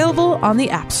Date, available on the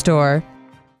App Store.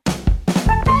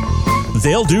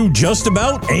 They'll do just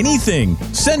about anything.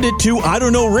 Send it to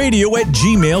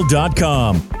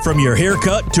IDon'tKnowRadio@gmail.com. From your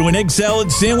haircut to an egg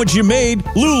salad sandwich you made,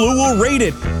 Lulu will rate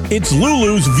it. It's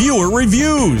Lulu's Viewer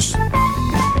Reviews.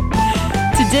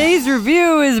 Today's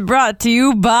review is brought to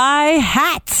you by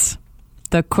hats.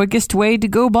 The quickest way to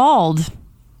go bald.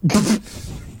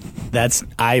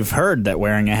 I've heard that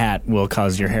wearing a hat will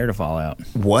cause your hair to fall out.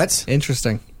 What?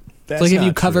 Interesting. That's it's like if you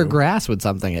not cover true. grass with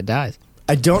something, it dies.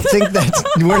 I don't think that's...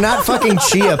 We're not fucking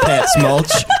chia pets,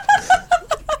 Mulch.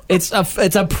 It's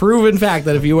a proven fact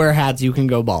that if you wear hats, you can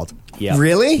go bald. Yep.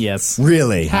 Really? Yes.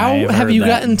 Really? How I've have heard you that.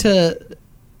 gotten to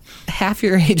half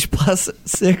your age plus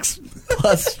 6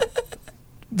 plus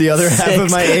The other half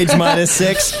of my age minus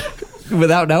 6?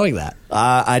 without knowing that?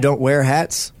 I don't wear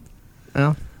hats.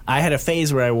 Oh. I had a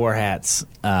phase where I wore hats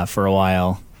for a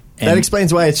while. That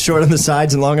explains why it's short on the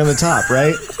sides and long on the top,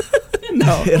 right?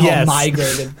 No, it Yes. all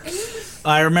migrated.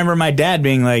 I remember my dad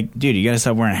being like, dude, you gotta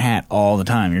stop wearing a hat all the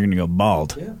time. You're gonna go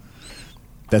bald. Yeah.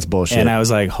 That's bullshit. And I was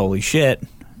like, holy shit.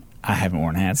 I haven't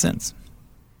worn a hat since.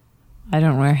 I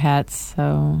don't wear hats,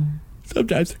 so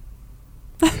Sometimes.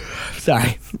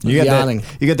 Sorry. you got Yawning.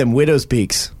 you got them widow's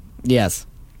peaks, Yes.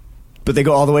 but they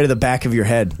go all the way to the back of your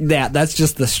head. That's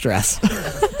just the stress.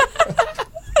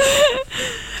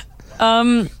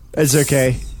 It's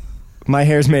okay. My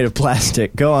hair's made of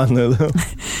plastic. Go on, Lulu.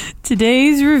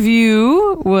 today's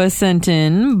review was sent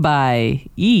in by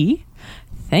E.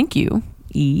 Thank you,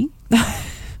 E.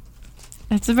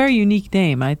 That's a very unique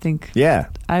name. I think. Yeah.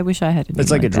 I wish I had a name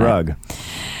It's like a that. drug.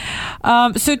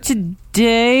 So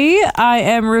today I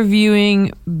am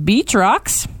reviewing Beach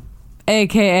Rocks,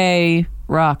 aka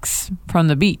rocks from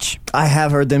the beach. I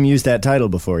have heard them use that title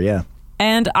before, yeah.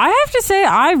 And I have to say,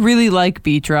 I really like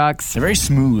Beach Rocks. They're very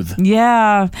smooth.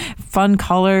 Yeah, fun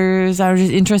colors, or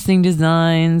just interesting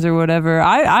designs or whatever.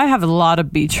 I have a lot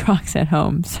of Beach Rocks at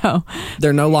home, so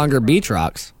They're no longer beach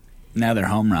rocks. Now they're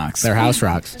home rocks. They're house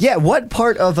rocks. Yeah, what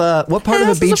part of a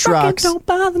beach rocks? Don't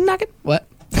bother knocking. What?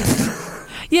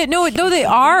 yeah, no, they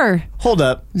are. Hold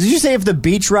up. Did you say if the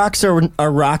beach rocks are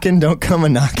rocking, don't come a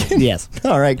knocking? Yes.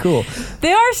 All right, cool.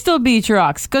 They are still beach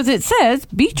rocks because it says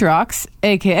beach rocks,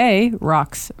 aka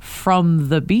rocks from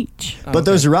the beach. But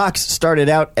those rocks started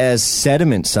out as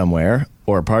sediment somewhere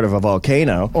or part of a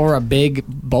volcano. Or a big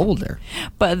boulder.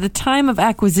 But at the time of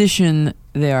acquisition,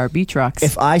 they are beach rocks.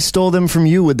 If I stole them from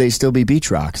you, would they still be beach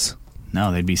rocks?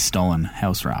 No, they'd be stolen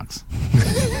house rocks.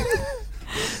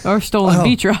 or stolen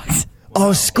beach rocks.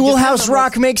 Oh, Schoolhouse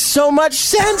Rock makes so much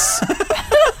sense.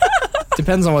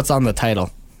 Depends on what's on the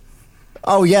title.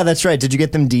 Oh, yeah, that's right. Did you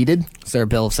get them deeded? Is there a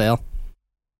bill of sale?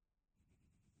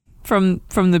 From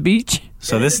the beach.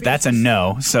 So that's a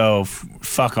no. So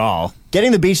fuck all.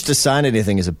 Getting the beach to sign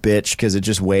anything is a bitch because it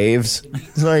just waves.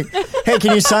 It's like, hey,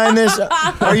 can you sign this?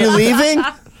 Are you leaving?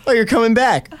 Oh, you're coming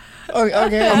back. Oh,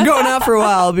 okay. I'm going out for a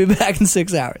while. I'll be back in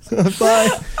 6 hours. Bye.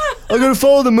 I'm going to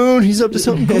follow the moon. He's up to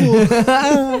something cool.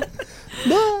 Bye.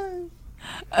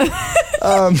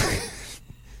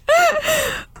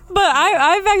 But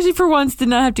I've actually for once did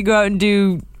not have to go out and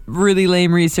do really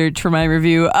lame research for my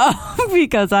review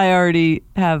because I already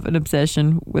have an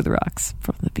obsession with rocks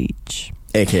from the beach.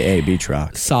 AKA beach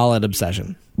rocks. Solid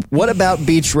obsession. What about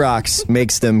beach rocks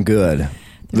makes them good?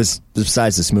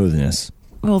 Besides the smoothness.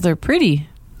 Well, they're pretty.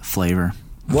 Flavor.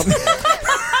 What?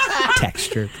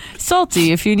 Texture.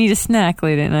 Salty if you need a snack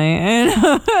late at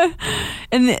night.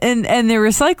 And they're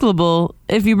recyclable.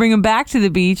 If you bring them back to the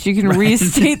beach, you can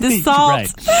reinstate the salt.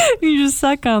 Right. You just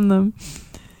suck on them.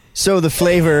 So the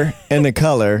flavor and the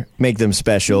color make them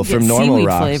special from Get normal seaweed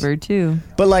rocks. flavor too.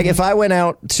 But like if I went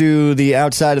out to the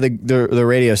outside of the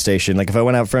radio station, like if I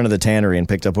went out front of the tannery and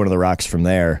picked up one of the rocks from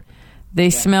there. They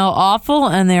smell awful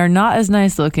and they are not as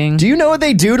nice looking. Do you know what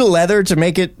they do to leather to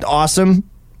make it awesome?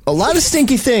 A lot of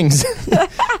stinky things.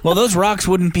 Well, those rocks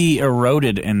wouldn't be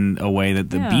eroded in a way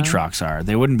that the beach rocks are.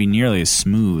 They wouldn't be nearly as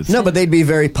smooth. No, but they'd be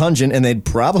very pungent and they'd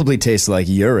probably taste like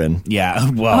urine.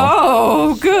 Yeah, well.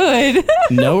 Oh, good.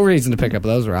 No reason to pick up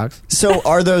those rocks. So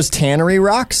are those tannery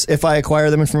rocks if I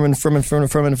acquire them from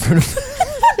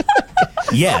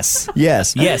Yes.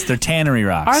 Yes. Yes, they're tannery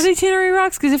rocks. Are they tannery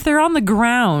rocks? Because if they're on the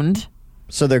ground,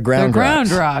 So they're ground they're ground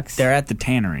rocks. rocks. They're at the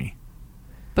tannery.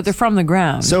 But they're from the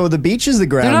ground. So the beach is the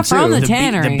ground They're not too. from the The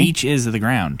tannery. beach is the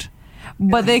ground.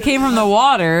 But they came from the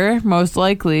water, most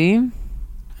likely.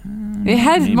 It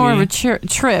had maybe. more of a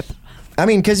trip. I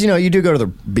mean, because, you do go to the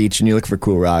beach and you look for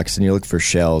cool rocks and you look for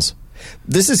shells.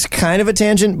 This is kind of a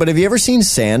tangent, but have you ever seen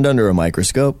sand under a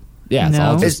microscope? Yeah, it's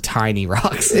all No. just tiny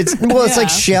rocks. It's like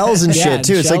shells and Yeah, shit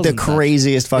too. It's like shells the and stuff.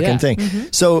 craziest fucking Yeah. thing.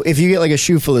 So if you get like a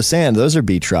shoe full of sand, those are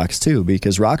beach rocks too,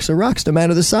 because rocks are rocks no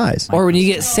matter the size. Or when you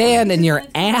get sand in your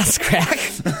ass crack.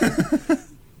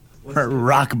 Or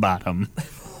rock bottom.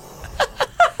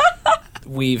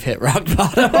 We've hit rock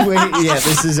bottom. Wait, yeah,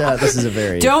 this is a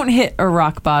very Don't hit a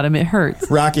rock bottom. It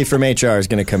hurts. Rocky from HR is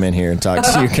going to come in here and talk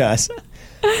to you guys.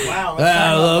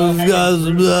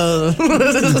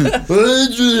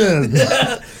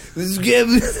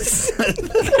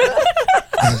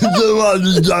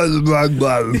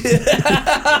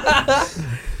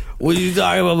 What are you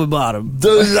talking about the bottom?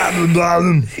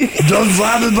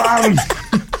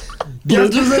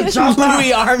 Get to the chopper.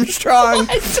 Louis Armstrong.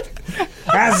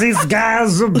 as these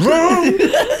skies are blue.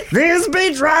 These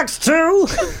beach rocks too.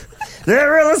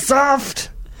 They're really soft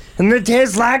and they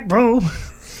taste like brew.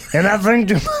 And I think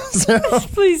to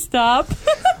myself, please stop.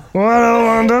 What a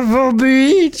wonderful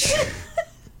beach.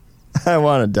 I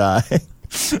want to die.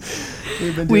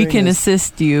 We can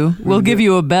assist you. We'll give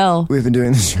you a bell. We've been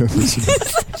doing this show for 2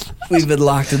 years. We've been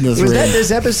locked in this room. Was that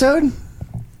this episode?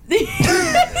 They're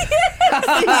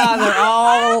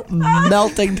all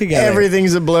melting together.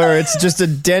 Everything's a blur. It's just a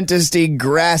dentisty,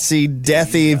 grassy,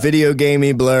 deathy, video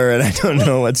gamey blur, and I don't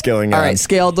know what's going on. All right,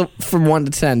 scale from 1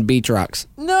 to 10, beach rocks.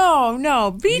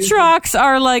 No. Beach rocks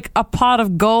are like a pot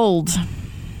of gold.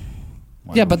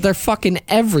 Yeah, but they're fucking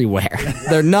everywhere.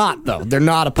 They're not, though. They're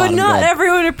not a pot of gold. But not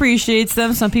everyone appreciates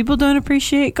them. Some people don't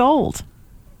appreciate gold.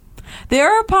 They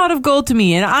are a pot of gold to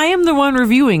me, and I am the one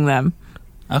reviewing them.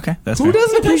 Okay, that's Who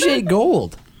doesn't appreciate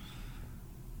gold?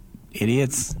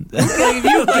 Idiots.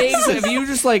 If you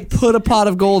just like put a pot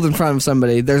of gold in front of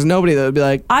somebody, there's nobody that would be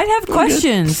like, I'd have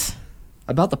questions.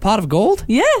 About the pot of gold?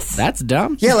 Yes. That's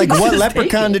dumb. Yeah, like what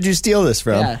leprechaun did you steal this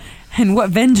from? Yeah. And what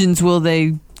vengeance will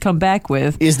they come back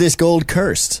with? Is this gold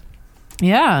cursed?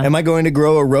 Yeah. Am I going to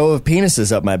grow a row of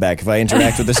penises up my back if I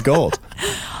interact with this gold?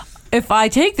 If I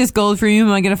take this gold from you,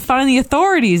 am I going to find the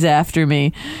authorities after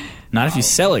me? Not if you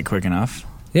sell it quick enough.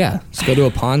 Yeah, just go to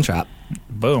a pawn shop.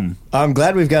 Boom. I'm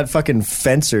glad we've got fucking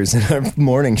fencers in our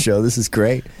morning show. This is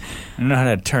great. I don't know how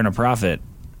to turn a profit.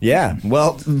 Yeah,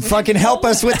 well, fucking help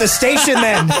us with the station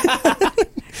then.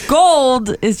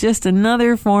 Gold is just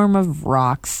another form of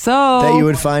rock. So that you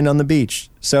would find on the beach.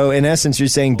 So in essence, you're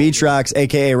saying beach rocks,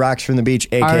 a.k.a. rocks from the beach,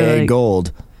 a.k.a.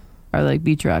 gold. Are like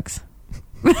beach rocks.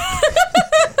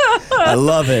 I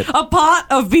love it. A pot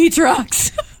of beach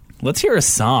rocks. Let's hear a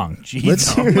song. Jeez.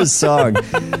 Let's hear a song.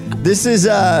 This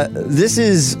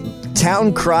is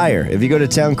Town Crier. If you go to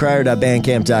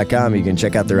towncrier.bandcamp.com, you can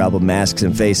check out their album Masks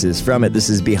and Faces. From it, this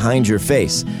is Behind Your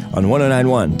Face on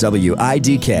 109.1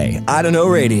 WIDK. I Don't Know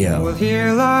Radio. Well,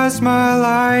 here lies my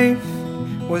life.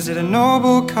 Was it a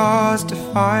noble cause to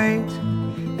fight?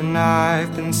 And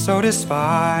I've been so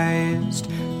despised.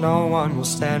 No one will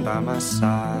stand by my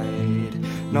side.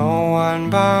 No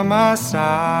one by my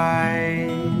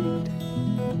side.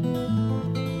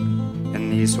 And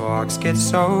these walks get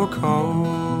so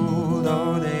cold.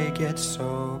 Oh, they get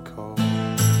so cold.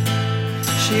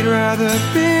 She'd rather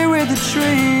be with the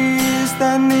trees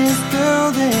than these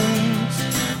buildings.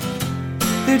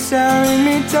 They're tearing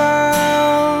me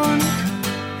down.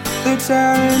 They're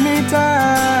tearing me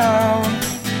down.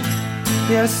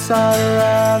 Yes, I'd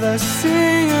rather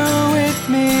see you with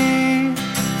me.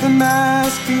 The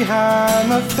mask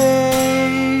behind the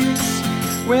face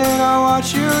when I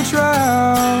watch you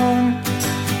drown.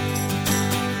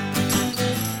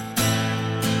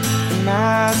 The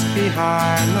mask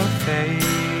behind the face.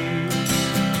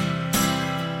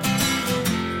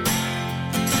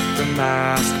 The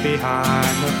mask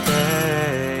behind the face.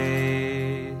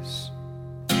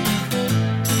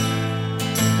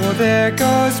 Well, there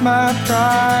goes my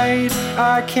pride.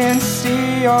 I can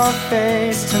see your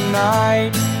face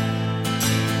tonight.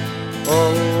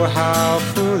 Oh, how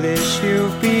foolish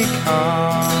you've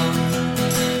become.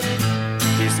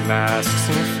 These masks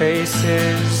and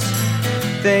faces,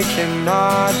 they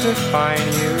cannot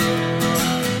define you.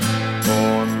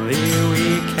 Only we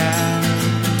can.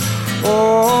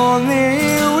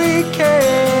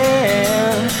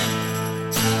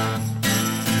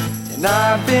 And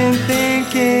I've been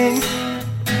thinking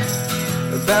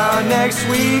about next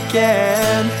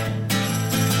weekend.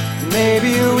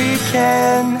 Maybe we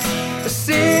can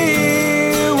see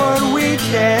what we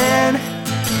can.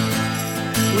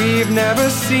 We've never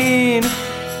seen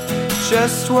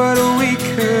just what we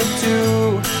could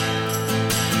do.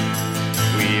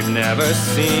 We've never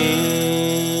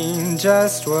seen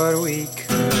just what we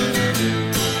could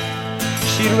do.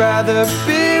 She'd rather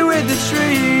be with the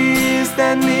trees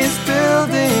than these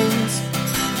buildings.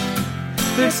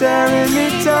 They're tearing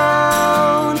me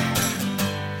down.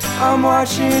 I'm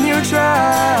watching you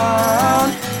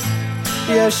drown.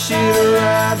 Yes, she'd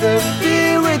rather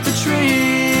be with the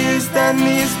trees than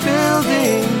these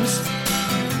buildings.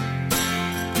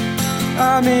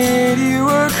 I made you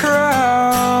a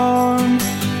crown.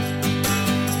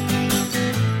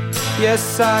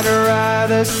 Yes, I'd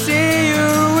rather see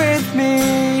you with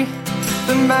me.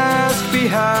 The mask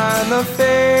behind the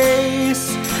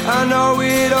face. I know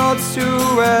it all too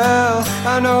well.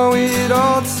 I know it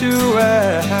all too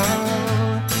well.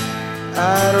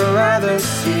 I'd rather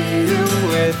see you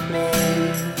with me.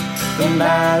 The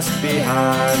mask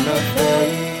behind the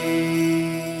face.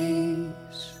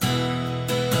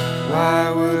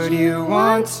 Why would you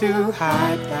want to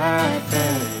hide that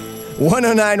face?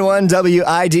 1091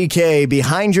 WIDK,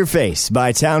 Behind Your Face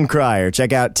by Town Crier.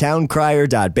 Check out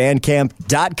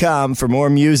towncrier.bandcamp.com for more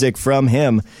music from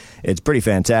him. It's pretty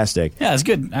fantastic. Yeah, it's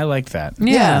good. I like that.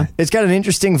 Yeah. It's got an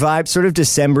interesting vibe, sort of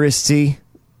Decemberist-y,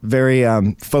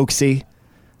 very folksy.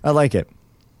 I like it.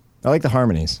 I like the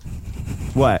harmonies.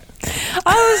 What?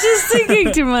 I was just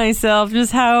thinking to myself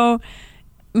just how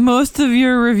most of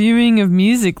your reviewing of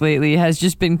music lately has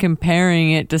just been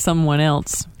comparing it to someone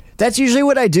else. That's usually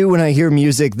what I do when I hear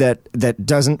music that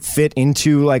doesn't fit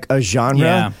into like a genre.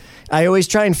 Yeah. I always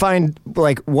try and find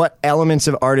like what elements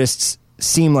of artists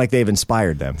seem like they've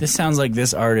inspired them. This sounds like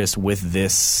this artist with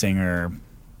this singer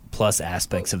plus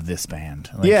aspects of this band.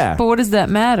 Like, yeah. But what does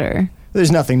that matter?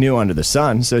 There's nothing new under the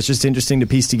sun, so it's just interesting to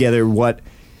piece together what,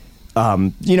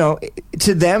 to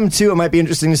them too, it might be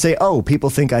interesting to say, oh, people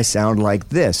think I sound like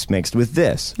this mixed with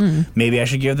this. Maybe I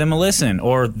should give them a listen,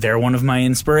 or they're one of my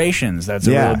inspirations. That's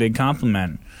a really big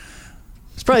compliment.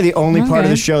 It's probably the only part of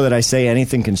the show that I say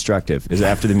anything constructive is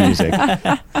after the music.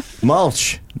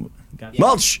 Mulch.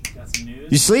 Mulch.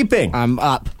 You sleeping? I'm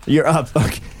up. You're up.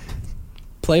 Okay.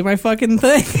 Play my fucking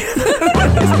thing.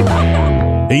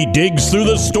 He digs through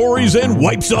the stories and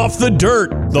wipes off the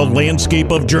dirt. The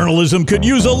landscape of journalism could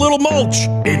use a little mulch.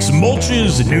 It's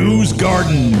Mulch's News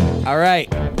Garden. All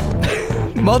right.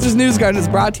 Mulch's News Garden is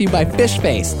brought to you by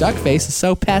Fishface. Duckface is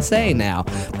so passé now.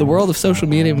 The world of social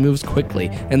media moves quickly,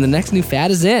 and the next new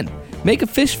fad is in. Make a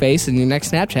fish face in your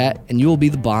next Snapchat, and you will be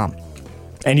the bomb.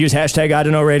 And use hashtag I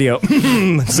don't know radio.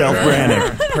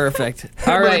 Self-branding. Perfect.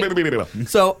 All right.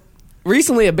 So,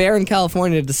 recently a bear in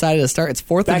California decided to start its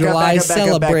 4th of July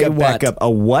celebrate back up. A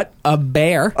what? A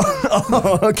bear.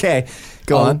 Oh, okay.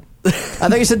 Go on. I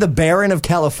thought you said the Baron of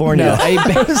California. No, a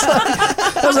bear.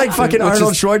 That was like fucking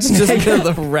Arnold Schwarzenegger. Just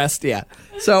the rest, yeah.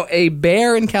 So a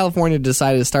bear in California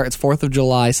decided to start its 4th of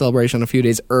July celebration a few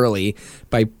days early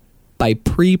by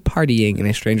pre-partying in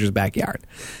a stranger's backyard.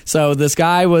 So this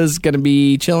guy was going to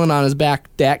be chilling on his back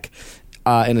deck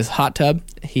in his hot tub.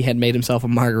 He had made himself a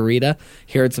margarita.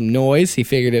 He heard some noise. He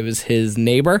figured it was his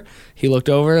neighbor. He looked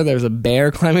over. There was a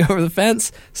bear climbing over the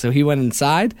fence. So he went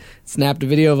inside, snapped a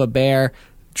video of a bear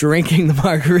drinking the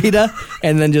margarita,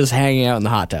 and then just hanging out in the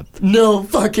hot tub. No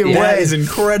fucking way. That is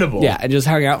incredible. Yeah, and just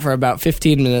hung out for about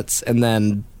 15 minutes, and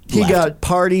then he got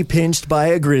party pinched by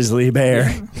a grizzly bear.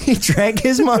 He drank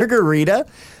his margarita.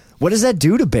 What does that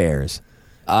do to bears?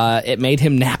 It made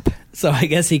him nap. So I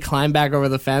guess he climbed back over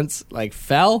the fence, like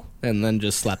fell, and then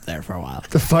just slept there for a while.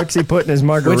 The fuck's he put in his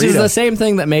margarita? Which is the same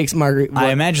thing that makes margarita.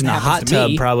 I imagine the hot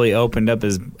tub probably opened up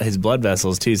his blood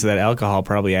vessels too, so that alcohol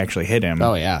probably actually hit him.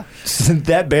 Oh yeah.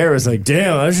 That bear was like,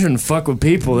 damn, I shouldn't fuck with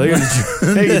people. They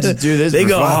get to do this. They for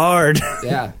go fun. hard.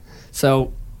 Yeah.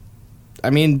 So, I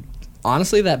mean,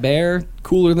 honestly, that bear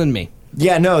cooler than me.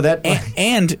 Yeah, no, that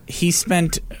and he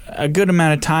spent a good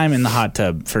amount of time in the hot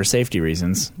tub for safety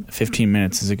reasons. 15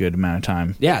 minutes is a good amount of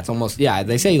time. Yeah, it's almost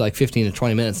they say like 15 to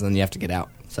 20 minutes, and then you have to get out.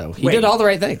 So he Wait. did all the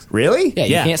right things. Really? Yeah,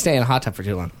 you can't stay in a hot tub for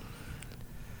too long.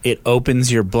 It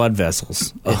opens your blood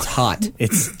vessels. It's hot.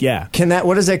 Yeah.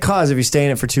 What does that cause if you stay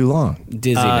in it for too long?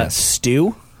 Dizziness.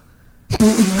 Stew?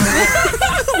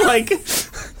 Like,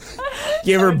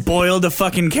 you ever boiled a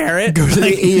fucking carrot? Go to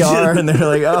the ER and they're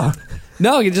like, oh.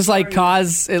 No, you just like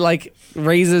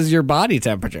raises your body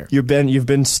temperature. You've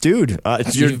been stewed.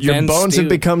 Your bones have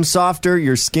become softer.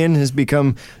 Your skin has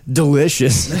become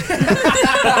delicious.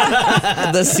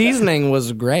 The seasoning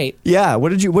was great. Yeah.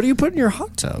 What do you put in your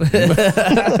hot tub?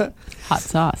 Hot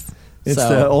sauce. It's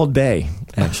the Old Bay,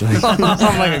 actually. I'm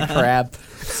like a crab.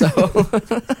 So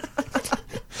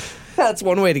that's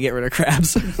one way to get rid of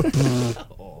crabs.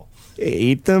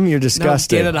 Eat them. You're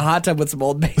disgusting. No, get in a hot tub with some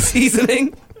Old Bay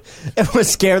seasoning. It would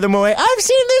scare them away. I've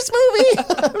seen this movie.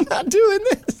 I'm not doing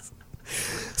this.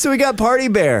 So we got Party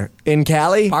Bear in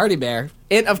Cali. Party Bear.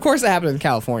 Of course, it happened in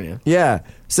California. Yeah.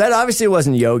 So that obviously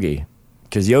wasn't Yogi,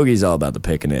 because Yogi's all about the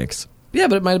picnics. Yeah,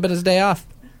 but it might have been his day off.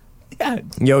 Yeah.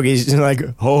 Yogi's like,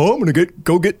 oh, I'm gonna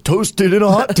go get toasted in a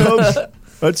hot tub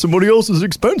at somebody else's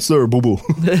expense there, boo boo.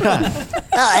 Oh,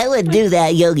 I wouldn't do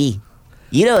that, Yogi.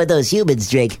 You know what those humans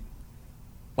drink.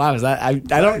 Wow, is that I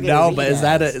don't know, but is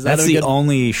that that's the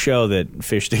only show that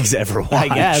Fish Sticks ever watched? I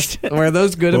guess. Were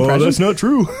those good impressions? Oh, that's not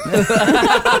true.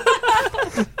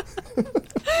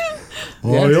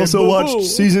 I also watched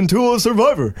season 2 of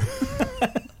Survivor.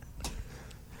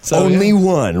 Only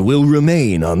one will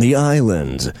remain on the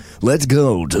island. Let's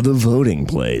go to the voting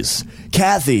place.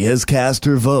 Kathy has cast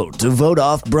her vote to vote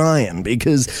off Brian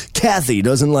because Kathy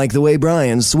doesn't like the way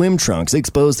Brian's swim trunks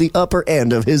expose the upper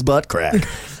end of his butt crack.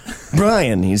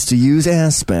 Brian needs to use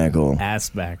ass spackle.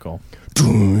 Ass spackle.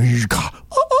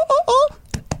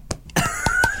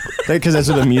 Because that's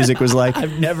what the music was like.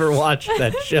 I've never watched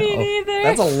that show.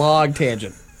 That's a long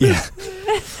tangent. Yeah.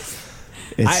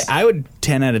 I would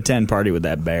 10 out of 10 party with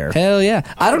that bear. Hell yeah.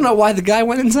 I don't know why the guy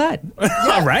went inside.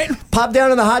 All right. Pop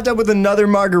down in the hot tub with another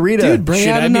margarita. Dude, bring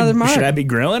out another marg. Should I be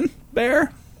grilling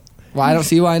bear? Well, I don't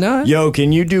see why not. Yo,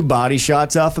 can you do body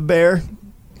shots off a bear?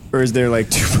 Or is there like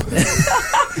two?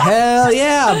 Hell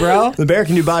yeah, bro. The bear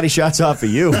can do body shots off of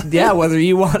you. Yeah, whether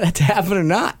you want it to happen or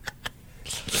not.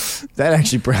 That'd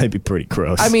actually probably be pretty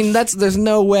gross. I mean, there's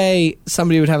no way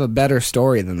somebody would have a better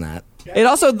story than that. It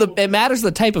also it matters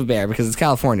the type of bear because it's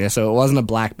California, so it wasn't a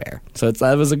black bear. So it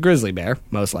was a grizzly bear,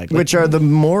 most likely. Which are the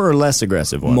more or less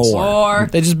aggressive ones? More.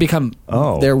 They just become.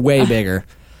 They're way bigger.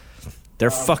 They're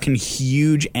fucking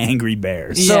huge, angry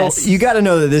bears. So you got to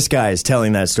know that this guy is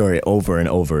telling that story over and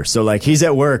over. So like he's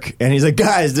at work and he's like,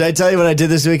 guys, did I tell you what I did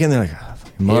this weekend? They're like,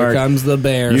 Mark, here comes the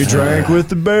bear. You drank with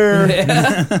the bear.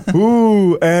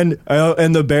 Ooh, and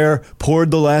the bear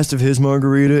poured the last of his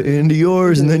margarita into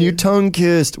yours, and then you tongue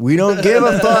kissed. We don't give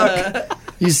a fuck.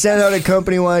 You sent out a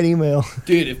company-wide email.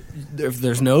 Dude, if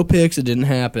there's no pics, it didn't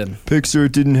happen. Pics or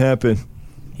it didn't happen.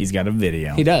 He's got a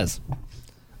video. He does.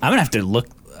 I'm going to have to look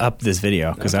up this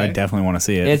video because I definitely want to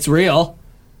see it. It's real.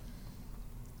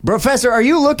 Professor, are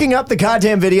you looking up the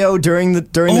goddamn video during the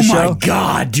show? Oh my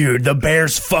god, dude, the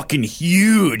bear's fucking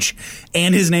huge,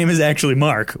 and his name is actually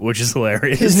Mark, which is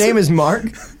hilarious. His name is Mark?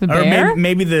 The bear? Or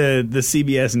maybe the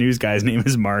CBS News guy's name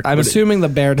is Mark. I'm assuming the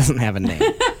bear doesn't have a name.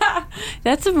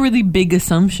 That's a really big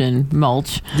assumption,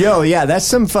 Mulch. Yo, yeah, that's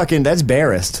that's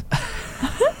bearist.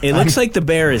 It looks like the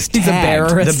bear is tagged. He's a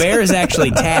bearist. The bear is actually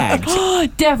tagged.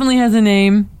 Definitely has a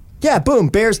name. Yeah, boom,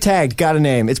 bear's tagged, got a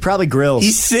name. It's probably Grills.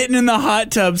 He's sitting in the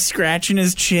hot tub, scratching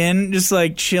his chin, just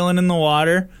like chilling in the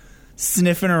water,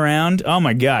 sniffing around. Oh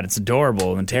my god, it's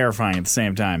adorable and terrifying at the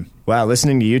same time. Wow,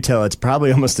 listening to you tell, it's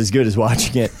probably almost as good as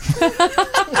watching it.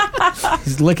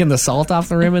 He's licking the salt off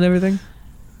the rim and everything.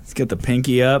 He's got the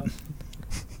pinky up.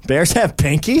 Bears have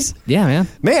pinkies? Yeah, man.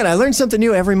 Man, I learn something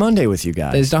new every Monday with you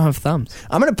guys. They just don't have thumbs.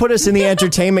 I'm going to put us in the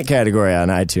entertainment category on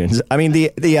iTunes. I mean,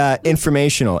 the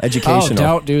informational, educational. Oh,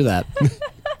 don't do that.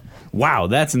 Wow,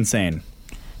 that's insane.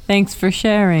 Thanks for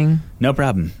sharing. No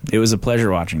problem. It was a pleasure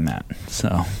watching that.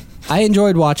 So I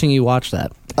enjoyed watching you watch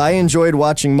that. I enjoyed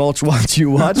watching Mulch watch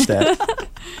you watch that.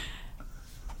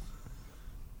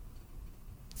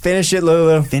 Finish it,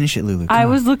 Lulu. Finish it, Lulu. I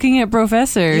was looking at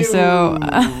Professor, so...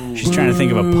 She's trying to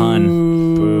think of a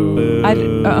pun. Boo.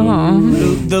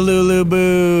 The Lulu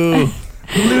boo.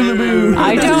 Lulu boo.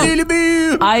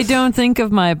 I don't think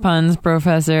of my puns,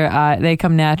 Professor. They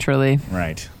come naturally.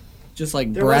 Right. Just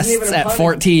like breasts at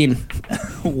 14.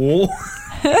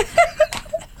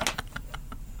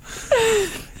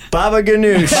 Baba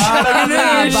Ganoush. Baba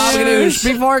Ganoush.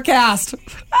 Before cast.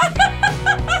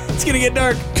 It's going to get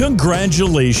dark.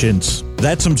 Congratulations.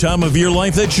 That's some time of your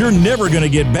life that you're never going to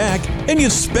get back, and you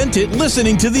spent it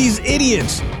listening to these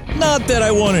idiots. Not that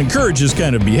I want to encourage this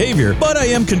kind of behavior, but I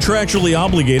am contractually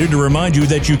obligated to remind you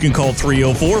that you can call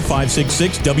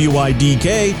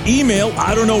 304-566-WIDK, email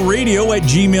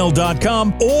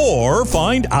IDon'tKnowRadio@gmail.com, or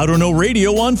find I Don't Know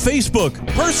Radio on Facebook.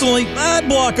 Personally, I'd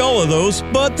block all of those,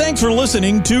 but thanks for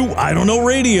listening to I Don't Know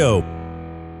Radio.